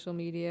social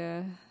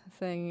media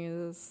thing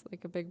is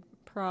like a big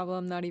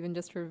problem, not even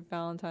just for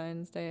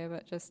Valentine's Day,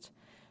 but just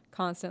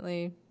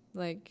constantly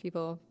like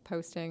people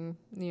posting,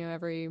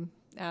 every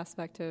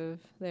aspect of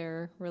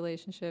their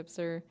relationships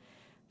or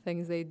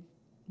things they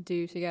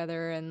do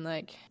together. And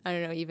like, I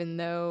don't know, even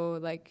though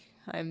like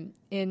I'm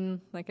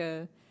in like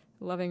a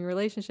loving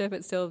relationship,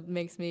 it still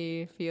makes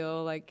me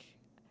feel like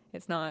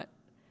it's not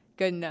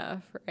good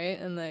enough, right?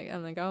 And like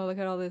I'm like, oh, look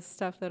at all this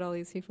stuff that all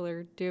these people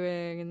are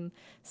doing and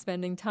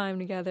spending time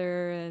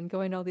together and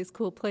going to all these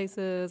cool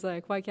places.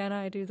 Like, why can't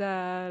I do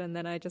that? And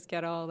then I just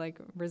get all like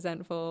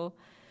resentful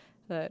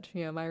that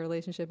my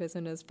relationship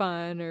isn't as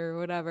fun or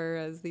whatever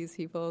as these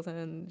people's,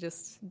 and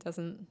just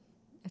doesn't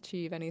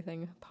achieve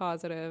anything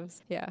positive.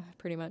 Yeah,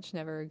 pretty much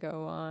never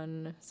go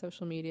on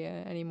social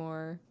media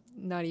anymore.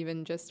 Not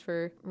even just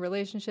for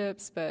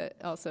relationships, but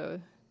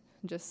also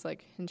just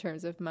like in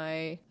terms of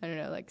my, I don't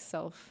know, like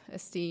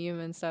self-esteem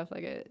and stuff.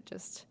 Like it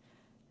just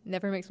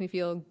never makes me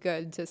feel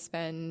good to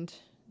spend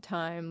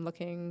time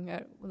looking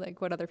at like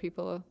what other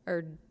people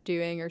are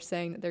doing or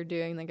saying that they're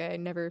doing. Like I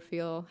never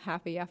feel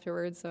happy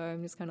afterwards, so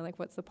I'm just kind of like,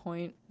 what's the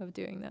point of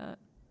doing that?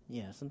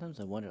 Yeah, sometimes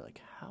I wonder, like,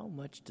 how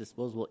much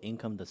disposable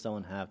income does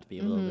someone have to be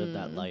able to live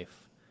that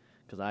life?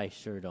 Because I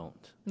sure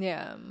don't.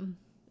 Yeah.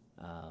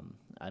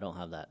 I don't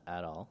have that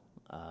at all.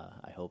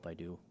 I hope I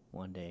do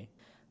one day.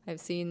 I've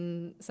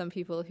seen some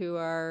people who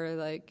are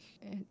like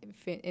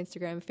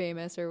Instagram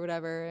famous or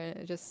whatever, and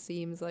it just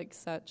seems like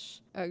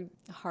such a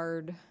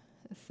hard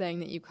thing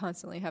that you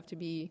constantly have to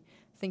be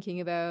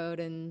thinking about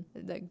and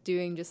like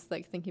doing, just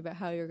like thinking about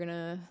how you're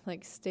gonna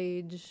like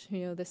stage, you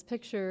know, this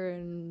picture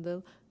and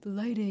the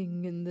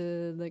lighting and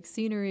the like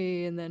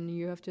scenery, and then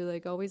you have to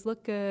like always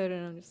look good,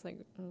 and I'm just like,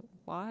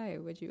 why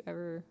would you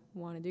ever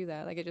want to do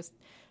that? Like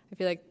I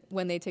feel like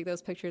when they take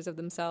those pictures of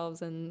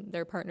themselves and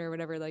their partner or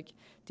whatever, like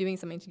doing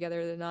something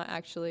together, they're not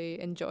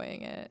actually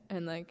enjoying it.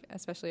 And like,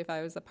 especially if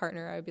I was the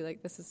partner, I would be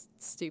like, this is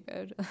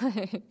stupid.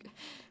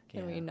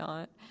 Can we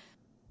not?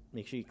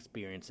 Make sure you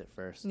experience it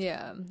first.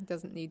 Yeah, it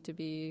doesn't need to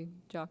be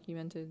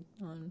documented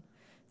on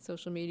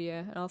social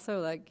media. And also,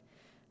 like,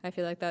 I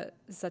feel like that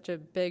is such a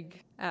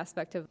big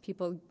aspect of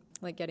people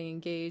like getting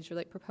engaged or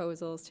like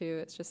proposals too.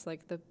 It's just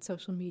like the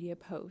social media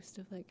post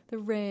of like the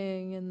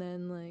ring, and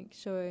then like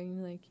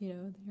showing like, you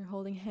know, you're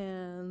holding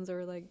hands,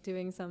 or like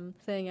doing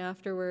something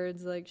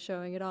afterwards, like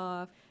showing it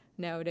off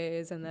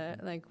nowadays. And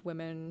that like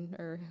women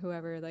or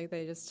whoever, like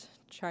they just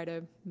try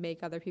to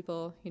make other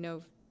people, you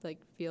know, like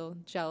feel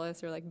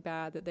jealous or like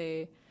bad that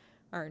they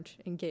aren't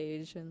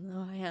engaged, and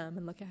I am,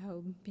 and look at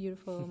how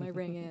beautiful my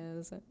ring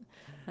is, and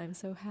I'm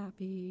so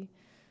happy.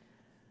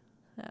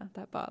 Yeah,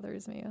 that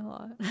bothers me a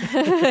lot,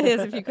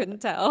 as if you couldn't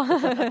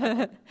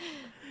tell.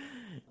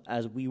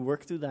 As we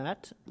work through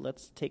that,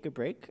 let's take a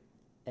break,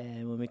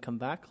 and when we come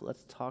back,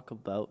 let's talk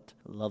about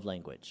love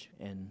language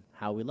and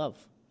how we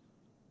love.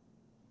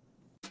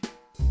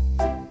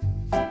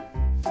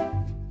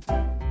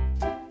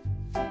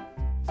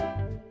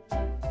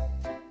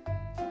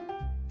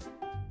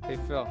 Hey,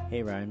 Phil.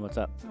 Hey, Ryan, what's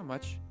up? Not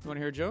much. You want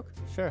to hear a joke?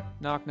 Sure.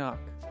 Knock, knock.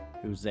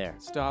 Who's there?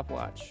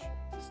 Stopwatch.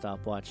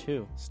 Stopwatch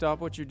who?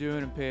 Stop what you're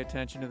doing and pay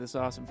attention to this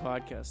awesome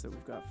podcast that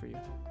we've got for you.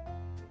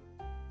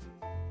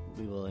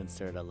 We will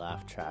insert a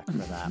laugh track for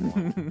that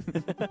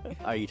one.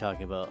 Are you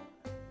talking about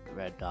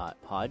Red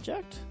Dot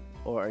Project,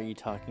 or are you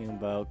talking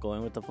about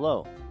Going with the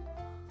Flow?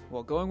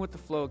 Well, Going with the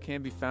Flow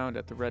can be found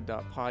at the Red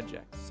Dot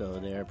Project. So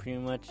they're pretty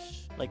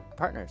much like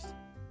partners.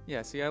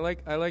 Yeah, see, I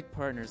like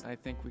partners. I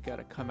think we got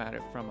to come at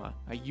it from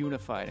a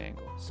unified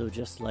angle. So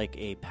just like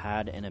a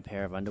pad and a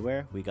pair of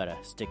underwear, we got to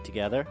stick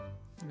together.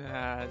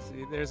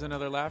 See, there's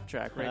another laugh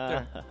track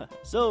right there.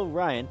 So,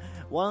 Ryan,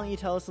 why don't you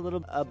tell us a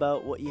little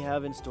about what you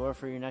have in store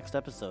for your next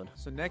episode?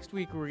 So next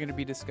week we're going to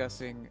be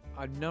discussing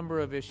a number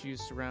of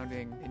issues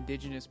surrounding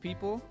Indigenous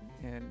people,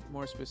 and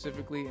more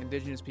specifically,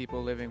 Indigenous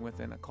people living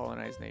within a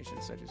colonized nation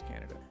such as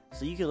Canada.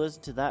 So you can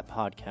listen to that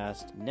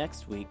podcast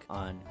next week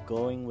on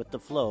Going with the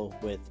Flow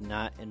with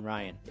Nat and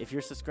Ryan. If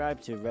you're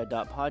subscribed to Red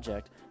Dot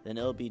Project, then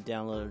it'll be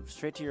downloaded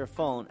straight to your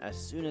phone as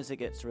soon as it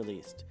gets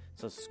released.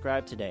 So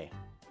subscribe today.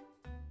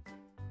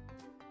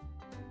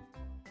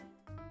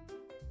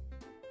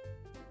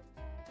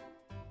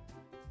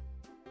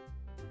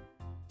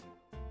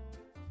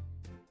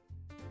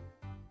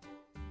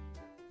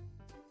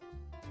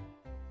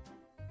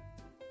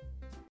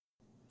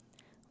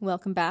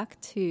 Welcome back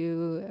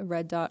to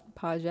Red Dot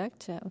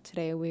Project.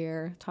 Today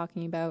we're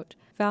talking about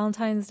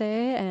Valentine's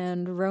Day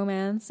and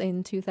romance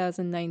in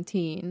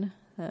 2019.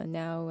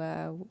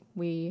 Now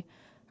we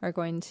are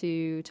going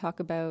to talk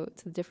about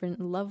the different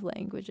love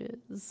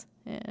languages.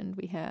 And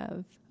we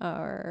have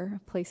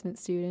our placement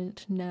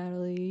student,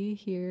 Natalie,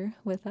 here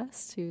with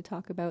us to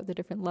talk about the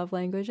different love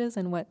languages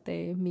and what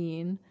they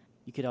mean.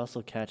 You could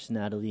also catch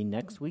Natalie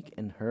next week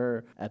in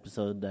her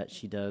episode that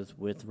she does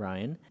with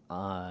Ryan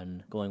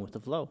on Going with the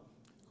Flow.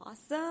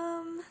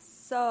 Awesome.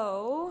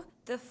 So,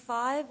 the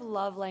 5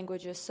 love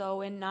languages.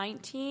 So, in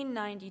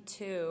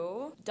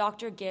 1992,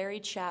 Dr. Gary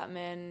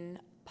Chapman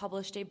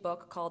published a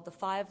book called The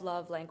 5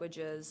 Love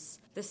Languages,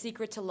 The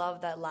Secret to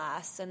Love That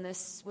Lasts. And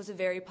this was a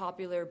very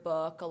popular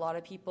book. A lot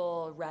of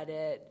people read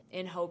it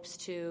in hopes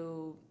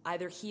to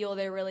either heal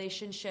their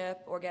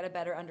relationship or get a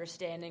better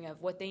understanding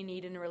of what they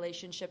need in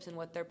relationships and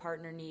what their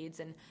partner needs,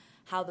 and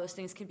how those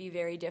things can be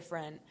very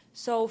different.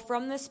 So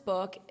from this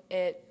book,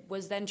 it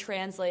was then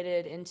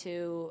translated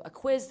into a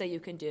quiz that you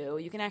can do.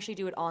 You can actually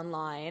do it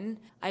online.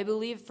 I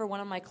believe for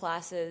one of my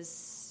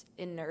classes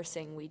in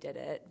nursing, we did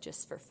it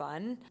just for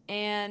fun.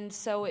 And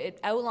so it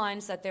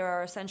outlines that there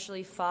are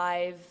essentially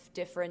 5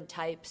 different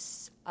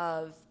types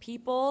of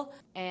people,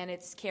 and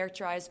it's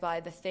characterized by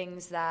the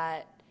things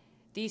that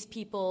these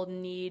people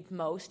need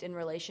most in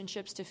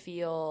relationships to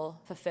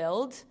feel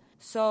fulfilled.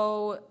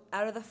 So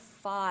out of the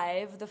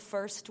 5, the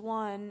first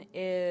one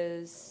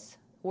is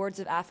words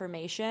of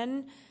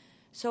affirmation.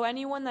 So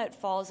anyone that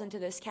falls into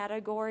this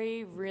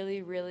category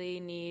really, really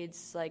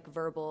needs like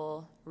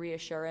verbal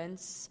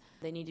reassurance.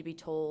 They need to be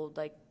told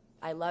like,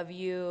 I love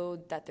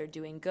you, that they're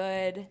doing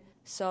good.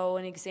 So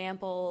an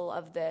example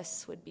of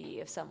this would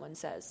be if someone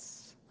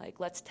says like,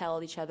 let's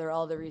tell each other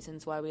all the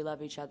reasons why we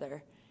love each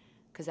other,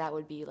 because that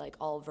would be like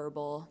all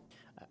verbal.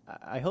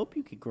 I hope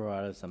you could grow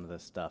out of some of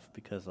this stuff,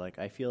 because like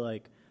I feel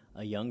like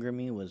a younger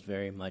me was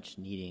very much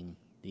needing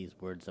these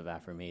words of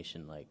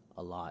affirmation like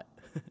a lot.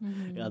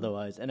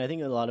 Otherwise, and I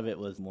think a lot of it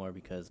was more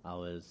because I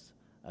was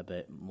a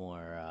bit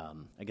more,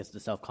 I guess the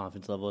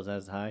self-confidence level was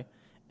as high,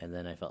 And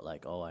then I felt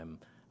like, oh, I'm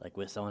like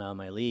with someone out of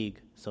my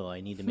league, so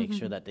I need to make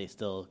sure that they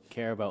still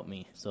care about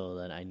me, so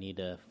that I need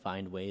to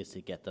find ways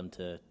to get them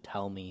to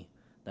tell me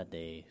that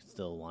they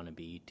still want to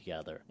be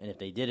together. And if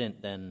they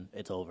didn't, then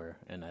it's over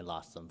and I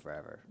lost them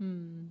forever.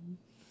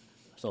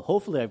 So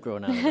hopefully I've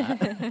grown out of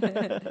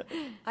that.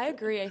 I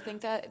agree. I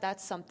think that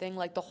that's something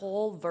like the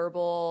whole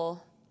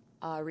verbal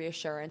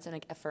reassurance and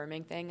like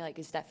affirming thing like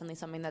is definitely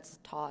something that's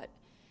taught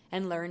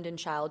and learned in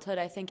childhood.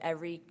 I think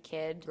every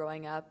kid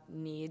growing up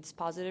needs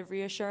positive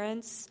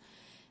reassurance.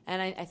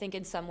 And I think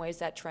in some ways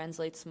that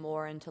translates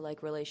more into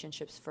like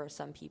relationships for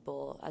some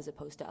people as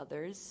opposed to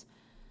others.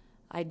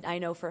 I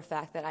know for a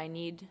fact that I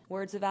need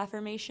words of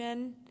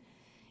affirmation.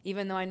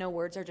 Even though I know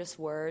words are just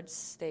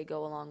words, they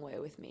go a long way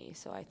with me.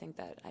 So I think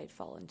that I'd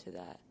fall into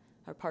that,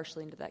 or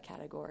partially into that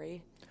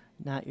category.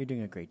 Nat, you're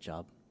doing a great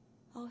job.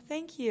 Oh,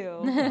 thank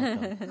you.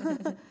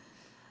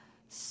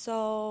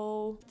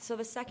 So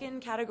the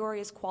second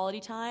category is quality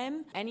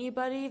time.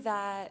 Anybody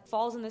that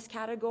falls in this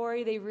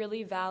category, they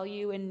really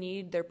value and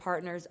need their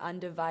partner's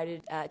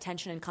undivided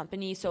attention and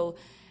company. So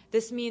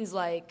this means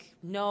like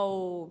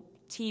no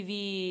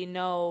TV,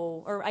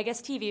 or I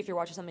guess TV if you're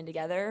watching something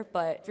together,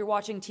 but if you're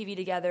watching TV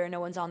together, no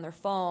one's on their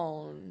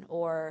phone,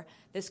 or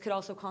this could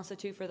also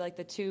constitute for like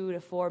the 2 to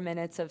 4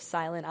 minutes of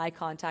silent eye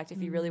contact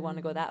if you really want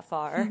to go that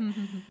far.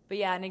 But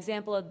yeah, an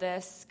example of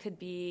this could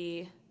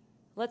be,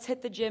 let's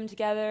hit the gym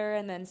together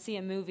and then see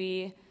a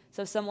movie.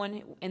 So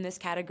someone in this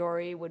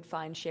category would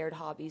find shared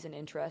hobbies and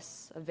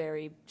interests a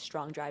very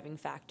strong driving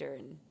factor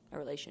in a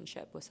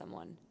relationship with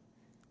someone.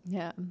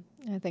 Yeah,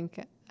 I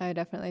think I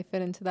definitely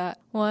fit into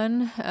that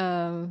one.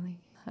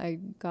 I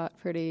got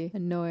pretty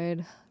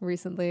annoyed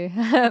recently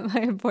at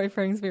my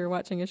boyfriend's. We were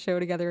watching a show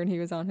together and he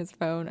was on his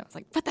phone. I was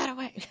like, put that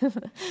away.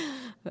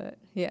 But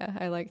yeah,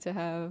 I like to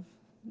have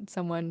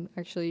someone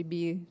actually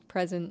be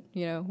present,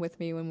 with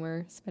me when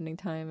we're spending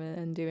time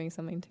and doing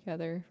something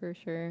together, for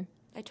sure.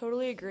 I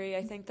totally agree.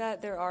 I think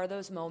that there are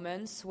those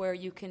moments where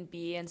you can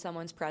be in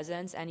someone's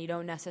presence and you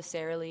don't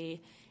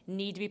necessarily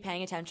need to be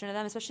paying attention to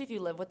them, especially if you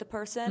live with the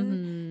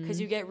person,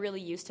 because you get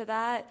really used to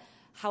that.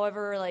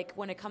 However, like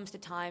when it comes to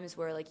times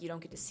where like you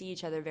don't get to see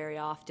each other very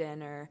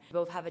often or you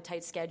both have a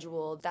tight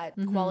schedule, that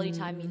quality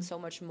time means so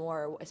much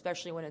more,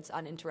 especially when it's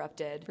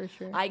uninterrupted. For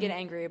sure. I get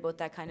angry about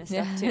that kind of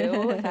stuff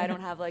too. If I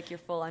don't have like your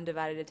full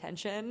undivided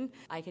attention,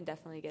 I can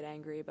definitely get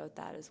angry about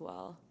that as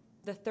well.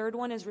 The third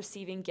one is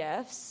receiving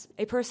gifts.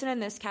 A person in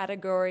this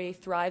category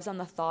thrives on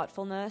the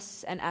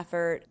thoughtfulness and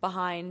effort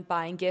behind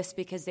buying gifts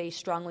because they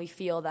strongly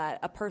feel that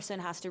a person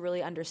has to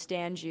really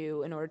understand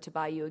you in order to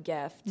buy you a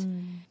gift.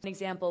 An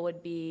example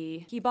would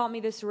be, he bought me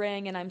this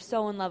ring and I'm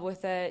so in love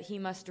with it. He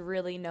must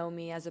really know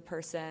me as a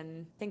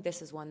person. I think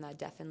this is one that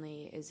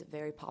definitely is a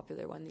very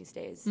popular one these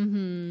days.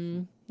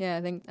 Yeah,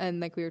 I think,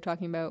 and like we were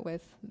talking about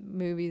with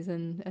movies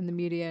and the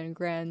media and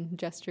grand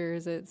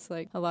gestures, it's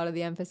like a lot of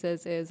the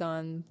emphasis is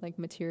on like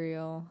material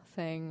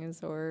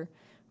things or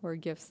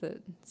gifts that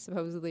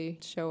supposedly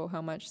show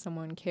how much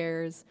someone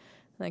cares.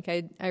 Like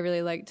I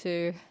really like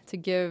to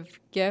give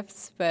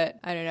gifts, but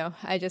I don't know.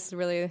 I just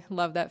really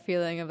love that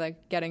feeling of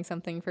like getting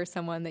something for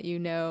someone that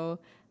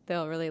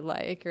they'll really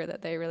like or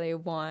that they really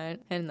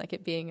want, and like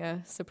it being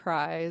a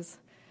surprise.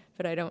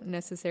 But I don't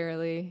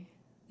necessarily...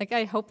 Like,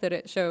 I hope that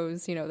it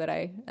shows, that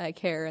I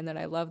care and that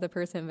I love the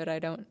person, but I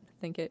don't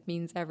think it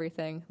means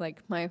everything.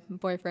 Like, my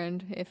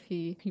boyfriend, if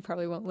he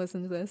probably won't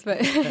listen to this, but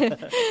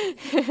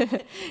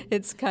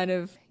it's kind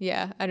of,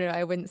 yeah, I don't know.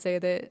 I wouldn't say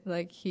that,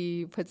 like,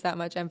 he puts that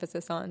much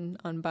emphasis on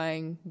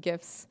buying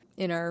gifts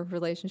in our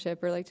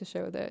relationship or, like, to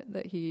show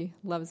that he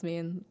loves me,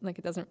 and, like,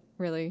 it doesn't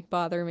really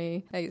bother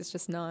me. Like, it's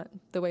just not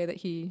the way that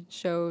he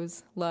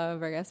shows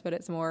love, I guess, but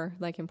it's more,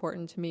 like,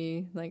 important to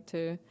me, like,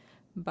 to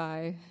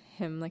buy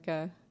him, like,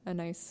 a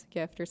nice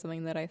gift or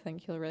something that I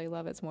think he'll really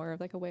love. It's more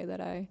of like a way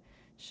that I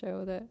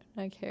show that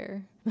I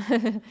care.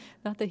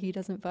 Not that he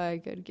doesn't buy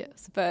good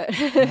gifts, but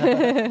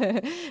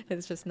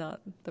it's just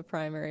not the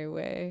primary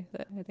way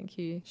that I think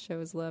he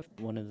shows love.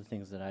 One of the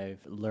things that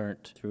I've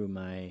learned through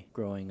my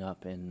growing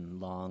up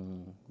in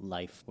long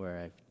life,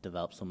 where I've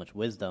developed so much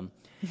wisdom,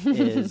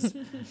 is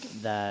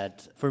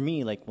that for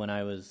me, like when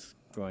I was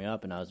growing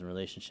up and I was in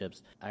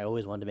relationships, I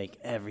always wanted to make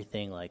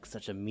everything like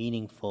such a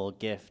meaningful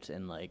gift,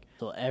 and like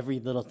so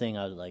every little thing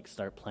I would like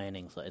start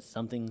planning. So it's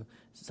something,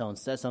 someone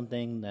says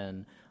something,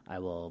 then I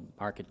will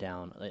mark it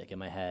down like in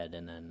my head,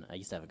 and then I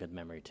used to have a good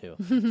memory too.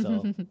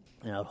 So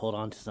and I would hold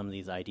on to some of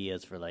these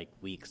ideas for like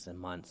weeks and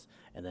months,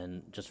 and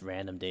then just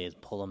random days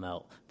pull them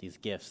out, these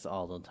gifts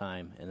all the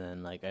time. And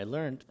then like I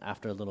learned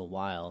after a little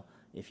while,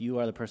 if you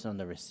are the person on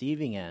the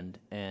receiving end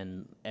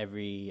and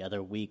every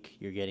other week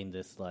you're getting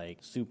this like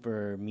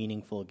super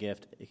meaningful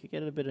gift, it could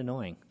get a bit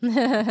annoying.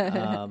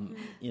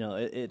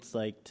 It's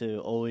like to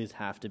always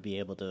have to be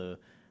able to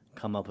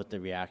come up with the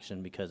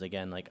reaction, because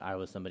again, like I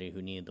was somebody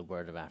who needed the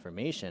word of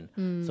affirmation.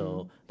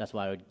 So that's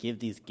why I would give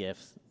these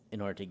gifts in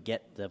order to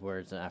get the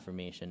words of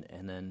affirmation.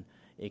 And then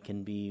it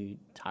can be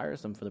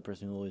tiresome for the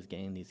person who's always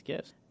getting these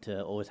gifts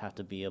to always have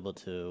to be able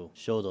to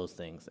show those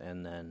things.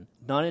 And then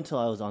not until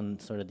I was on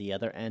sort of the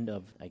other end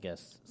of, I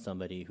guess,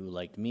 somebody who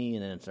liked me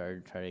and then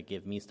started trying to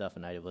give me stuff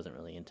and I wasn't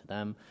really into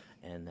them.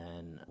 And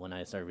then when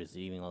I started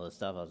receiving all this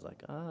stuff, I was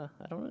like, I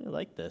don't really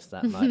like this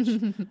that much.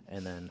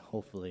 And then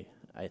hopefully,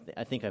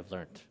 I think I've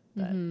learned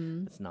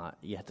that it's not,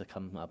 you have to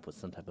come up with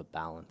some type of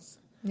balance.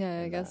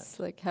 Yeah, I guess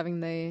like having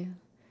the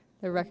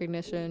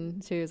recognition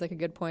too is like a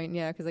good point.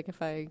 Yeah, because like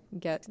if I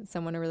get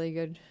someone a really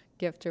good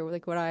gift or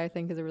like what I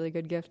think is a really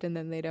good gift and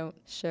then they don't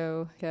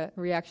show a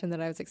reaction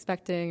that I was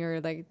expecting or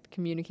like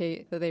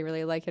communicate that they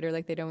really like it or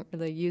like they don't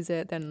really use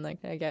it, then like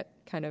I get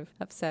kind of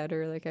upset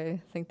or like I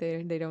think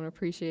they don't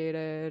appreciate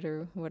it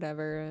or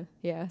whatever.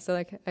 Yeah, so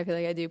like I feel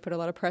like I do put a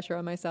lot of pressure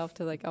on myself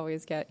to like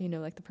always get,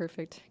 like the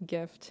perfect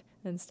gift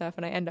and stuff,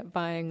 and I end up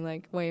buying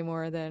like way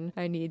more than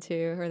I need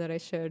to or that I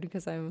should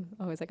because I'm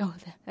always like,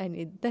 I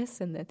need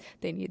this and then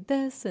they need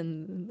this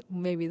and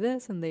maybe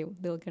this and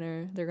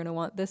they're gonna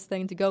want this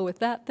thing to go with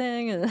that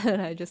thing, and then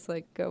I just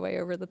like go way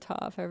over the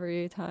top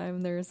every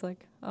time there's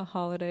like a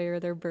holiday or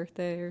their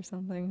birthday or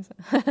something.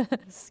 So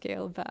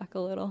scale back a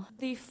little.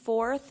 The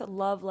fourth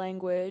love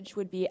language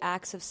would be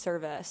acts of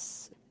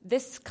service.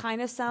 This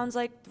kind of sounds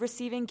like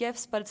receiving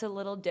gifts, but it's a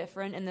little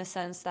different in the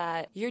sense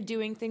that you're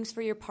doing things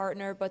for your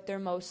partner, but they're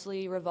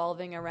mostly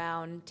revolving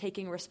around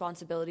taking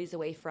responsibilities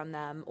away from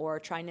them or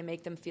trying to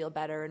make them feel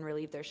better and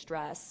relieve their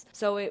stress.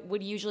 So it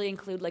would usually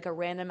include like a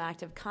random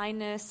act of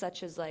kindness,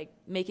 such as like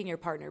making your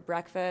partner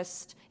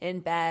breakfast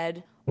in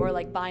bed or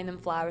like buying them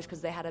flowers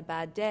because they had a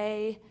bad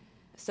day.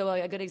 So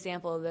a good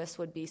example of this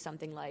would be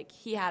something like,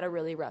 he had a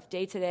really rough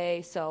day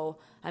today, so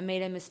I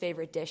made him his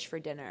favorite dish for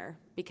dinner,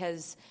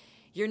 because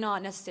you're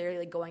not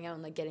necessarily going out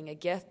and like getting a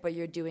gift, but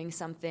you're doing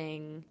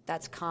something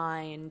that's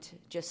kind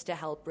just to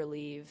help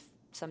relieve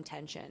some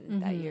tension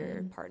that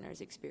your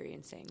partner's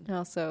experiencing. And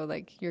also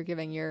like you're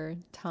giving your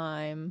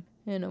time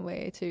in a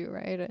way too,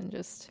 right? And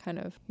just kind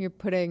of you're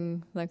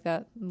putting like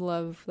that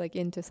love like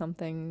into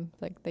something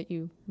like that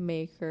you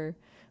make or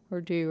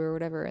do or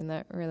whatever, and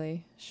that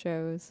really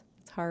shows.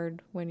 It's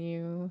hard when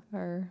you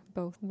are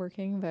both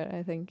working, but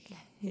I think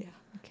you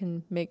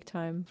can make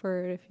time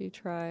for it if you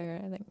try.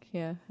 I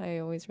think, I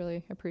always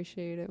really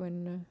appreciate it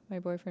when my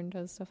boyfriend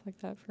does stuff like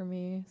that for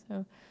me.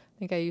 So I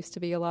think I used to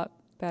be a lot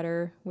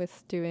better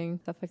with doing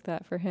stuff like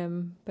that for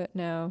him, but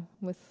now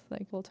with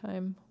like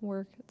full-time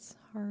work, it's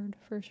hard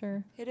for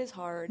sure. It is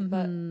hard,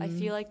 but I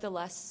feel like the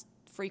less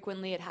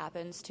frequently it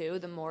happens too,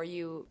 the more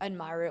you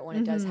admire it when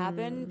it does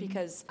happen,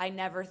 because I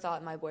never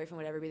thought my boyfriend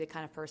would ever be the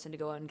kind of person to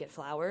go out and get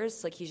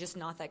flowers. Like, he's just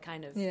not that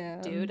kind of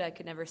dude. I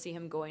could never see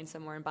him going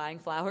somewhere and buying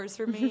flowers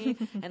for me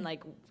and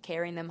like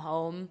carrying them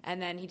home.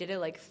 And then he did it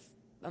like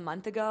a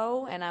month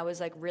ago, and I was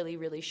like really,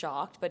 really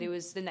shocked, but it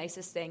was the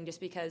nicest thing just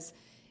because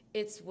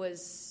it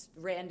was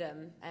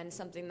random and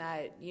something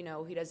that,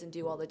 he doesn't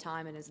do all the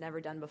time and has never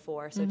done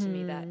before. So to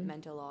me, that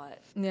meant a lot.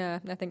 Yeah,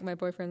 I think my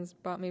boyfriend's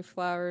bought me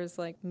flowers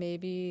like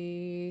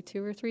maybe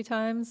 2 or 3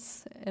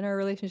 times in our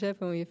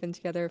relationship, and we've been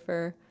together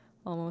for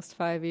almost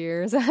 5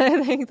 years.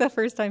 I think the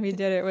first time he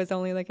did it was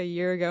only like a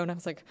year ago, and I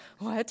was like,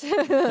 what?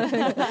 That's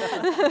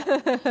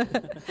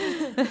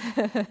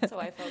how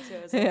I felt too.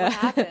 It's like, what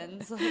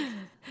happens?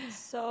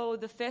 So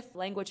the fifth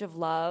language of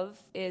love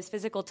is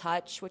physical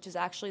touch, which is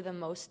actually the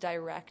most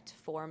direct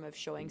form of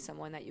showing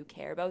someone that you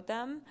care about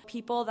them.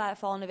 People that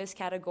fall into this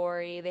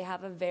category, they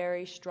have a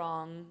very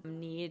strong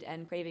need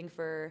and craving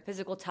for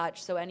physical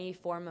touch. So any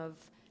form of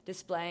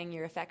displaying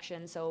your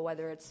affection, so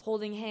whether it's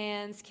holding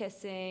hands,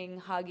 kissing,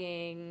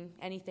 hugging,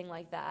 anything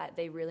like that,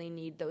 they really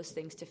need those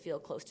things to feel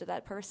close to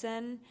that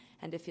person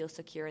and to feel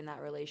secure in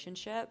that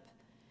relationship.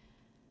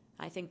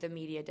 I think the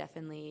media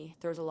definitely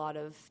throws a lot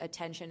of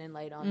attention and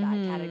light on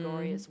that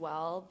category as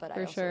well, but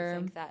I also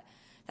think that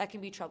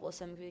can be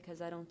troublesome,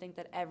 because I don't think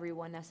that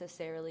everyone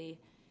necessarily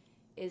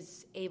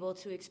is able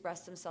to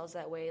express themselves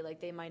that way. Like,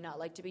 they might not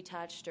like to be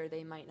touched, or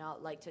they might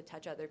not like to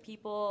touch other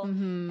people,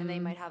 and they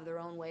might have their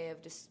own way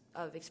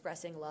of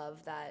expressing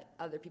love that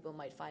other people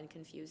might find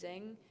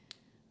confusing.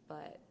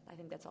 But I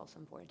think that's also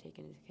important to take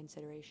into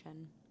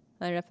consideration.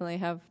 I definitely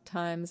have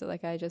times that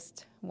like I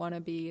just want to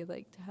be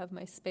like to have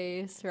my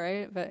space,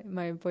 right? But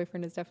my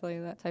boyfriend is definitely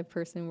that type of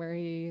person where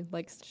he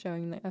likes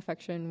showing the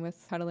affection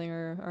with cuddling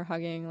or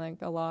hugging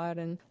like a lot,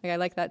 and like I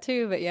like that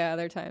too. But yeah,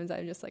 other times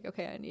I'm just like,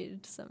 okay, I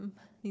need some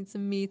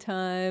me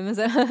time.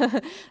 So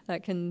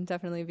that can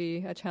definitely be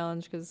a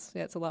challenge, because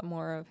it's a lot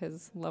more of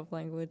his love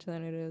language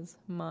than it is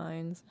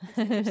mine. It's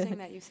interesting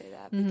that you say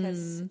that,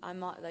 because I'm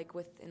not like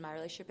in my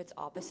relationship, it's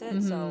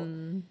opposite. So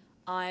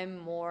I'm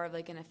more of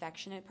like an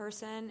affectionate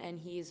person, and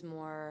he's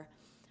more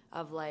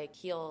of like,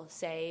 he'll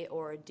say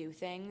or do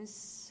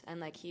things, and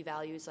like he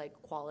values like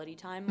quality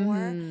time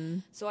more.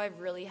 So I've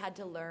really had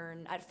to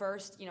learn. At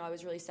first, I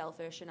was really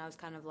selfish, and I was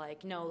kind of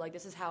like, no, like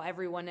this is how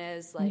everyone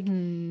is, like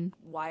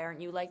why aren't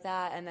you like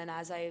that? And then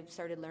as I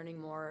started learning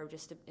more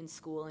just in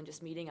school and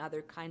just meeting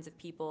other kinds of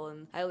people,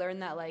 and I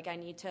learned that like I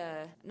need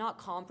to not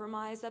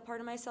compromise that part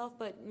of myself,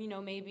 but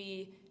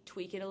maybe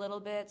tweak it a little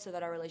bit so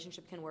that our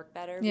relationship can work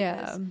better.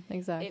 Yeah, because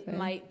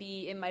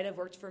exactly. it might have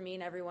worked for me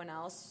and everyone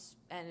else,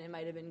 and it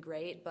might have been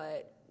great,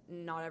 but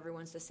not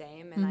everyone's the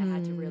same. And I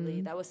had to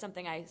really, that was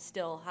something I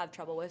still have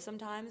trouble with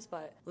sometimes,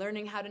 but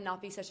learning how to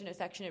not be such an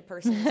affectionate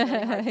person is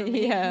really hard for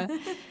me. Yeah,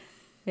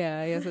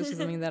 I guess that's just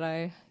something that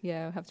I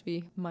have to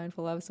be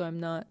mindful of, so I'm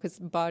not, because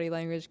body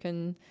language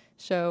can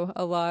show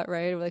a lot,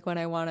 right? Like when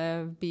I want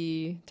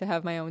to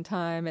have my own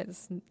time,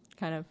 it's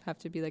kind of have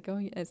to be like, oh,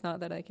 it's not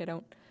that like I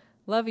don't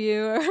love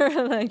you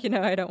or like,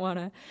 I don't want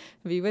to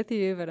be with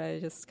you, but I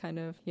just kind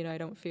of, I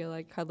don't feel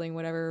like cuddling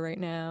whatever right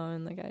now,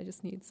 and like I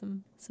just need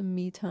some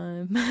me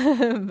time.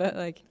 But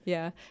like,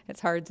 it's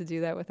hard to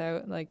do that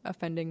without like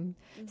offending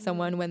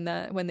someone when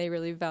they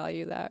really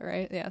value that,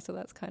 right? Yeah, so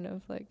that's kind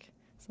of like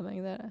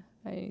something that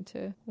I need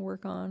to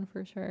work on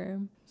for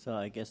sure. So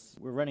I guess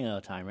we're running out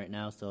of time right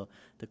now, so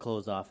to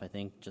close off, I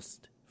think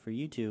just for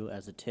you two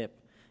as a tip,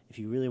 if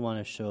you really want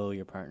to show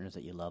your partners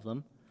that you love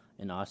them,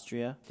 in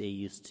Austria, they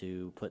used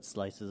to put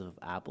slices of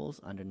apples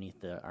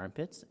underneath their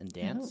armpits and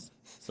dance.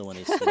 So when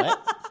they sweat,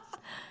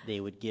 they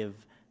would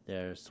give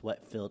their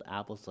sweat-filled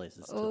apple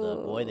slices to the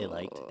boy they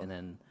liked, and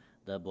then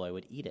the boy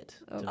would eat it.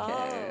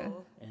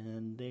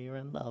 And they were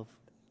in love.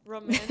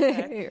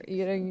 Romantic. You're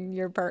eating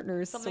your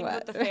partner's something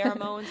sweat. with the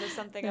pheromones or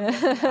something.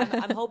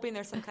 I'm hoping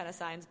there's some kind of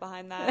science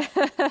behind that.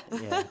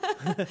 Yeah.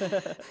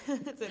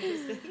 That's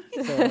interesting.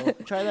 So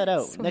try that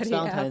out. Sweaty Next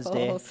Valentine's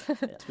apples. Day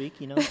next week,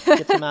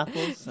 get some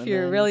apples. If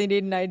you really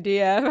need an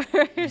idea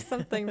for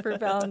something for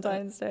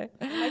Valentine's Day.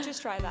 I might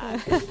just try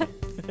that.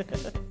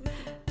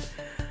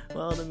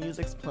 Well, Well, the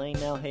music's playing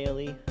now,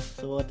 Haley.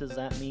 So what does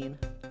that mean?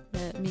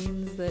 That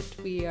means that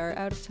we are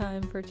out of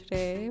time for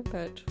today,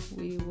 but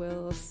we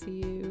will see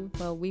you.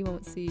 Well, we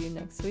won't see you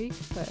next week,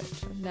 but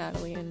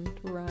Natalie and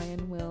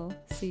Ryan will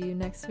see you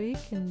next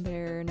week in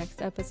their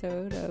next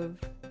episode of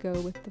Go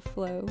With The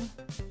Flow.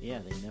 Yeah,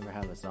 they never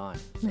have us on,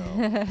 so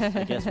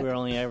I guess we're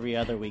only every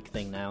other week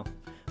thing now.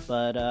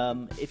 But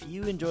if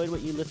you enjoyed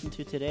what you listened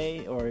to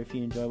today, or if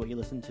you enjoyed what you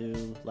listened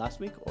to last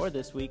week, or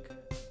this week,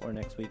 or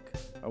next week,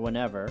 or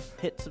whenever,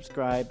 hit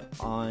subscribe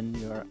on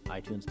your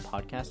iTunes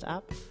podcast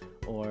app,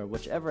 or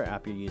whichever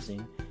app you're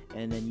using,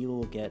 and then you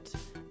will get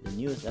the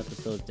newest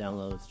episodes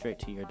downloaded straight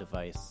to your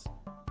device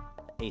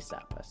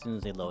ASAP, as soon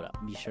as they load up.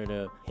 Be sure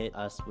to hit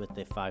us with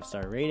a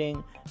 5-star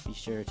rating. Be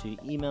sure to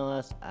email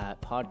us at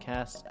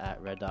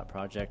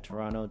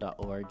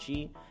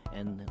podcast@red.projecttoronto.org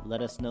and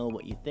let us know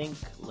what you think.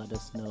 Let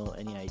us know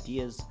any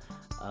ideas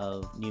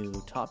of new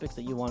topics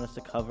that you want us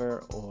to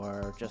cover,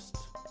 or just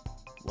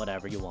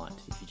whatever you want.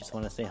 If you just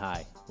want to say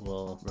hi,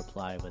 we'll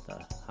reply with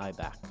a hi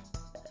back.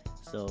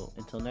 So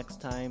until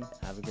next time,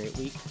 have a great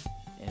week,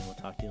 and we'll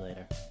talk to you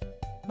later.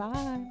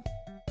 Bye.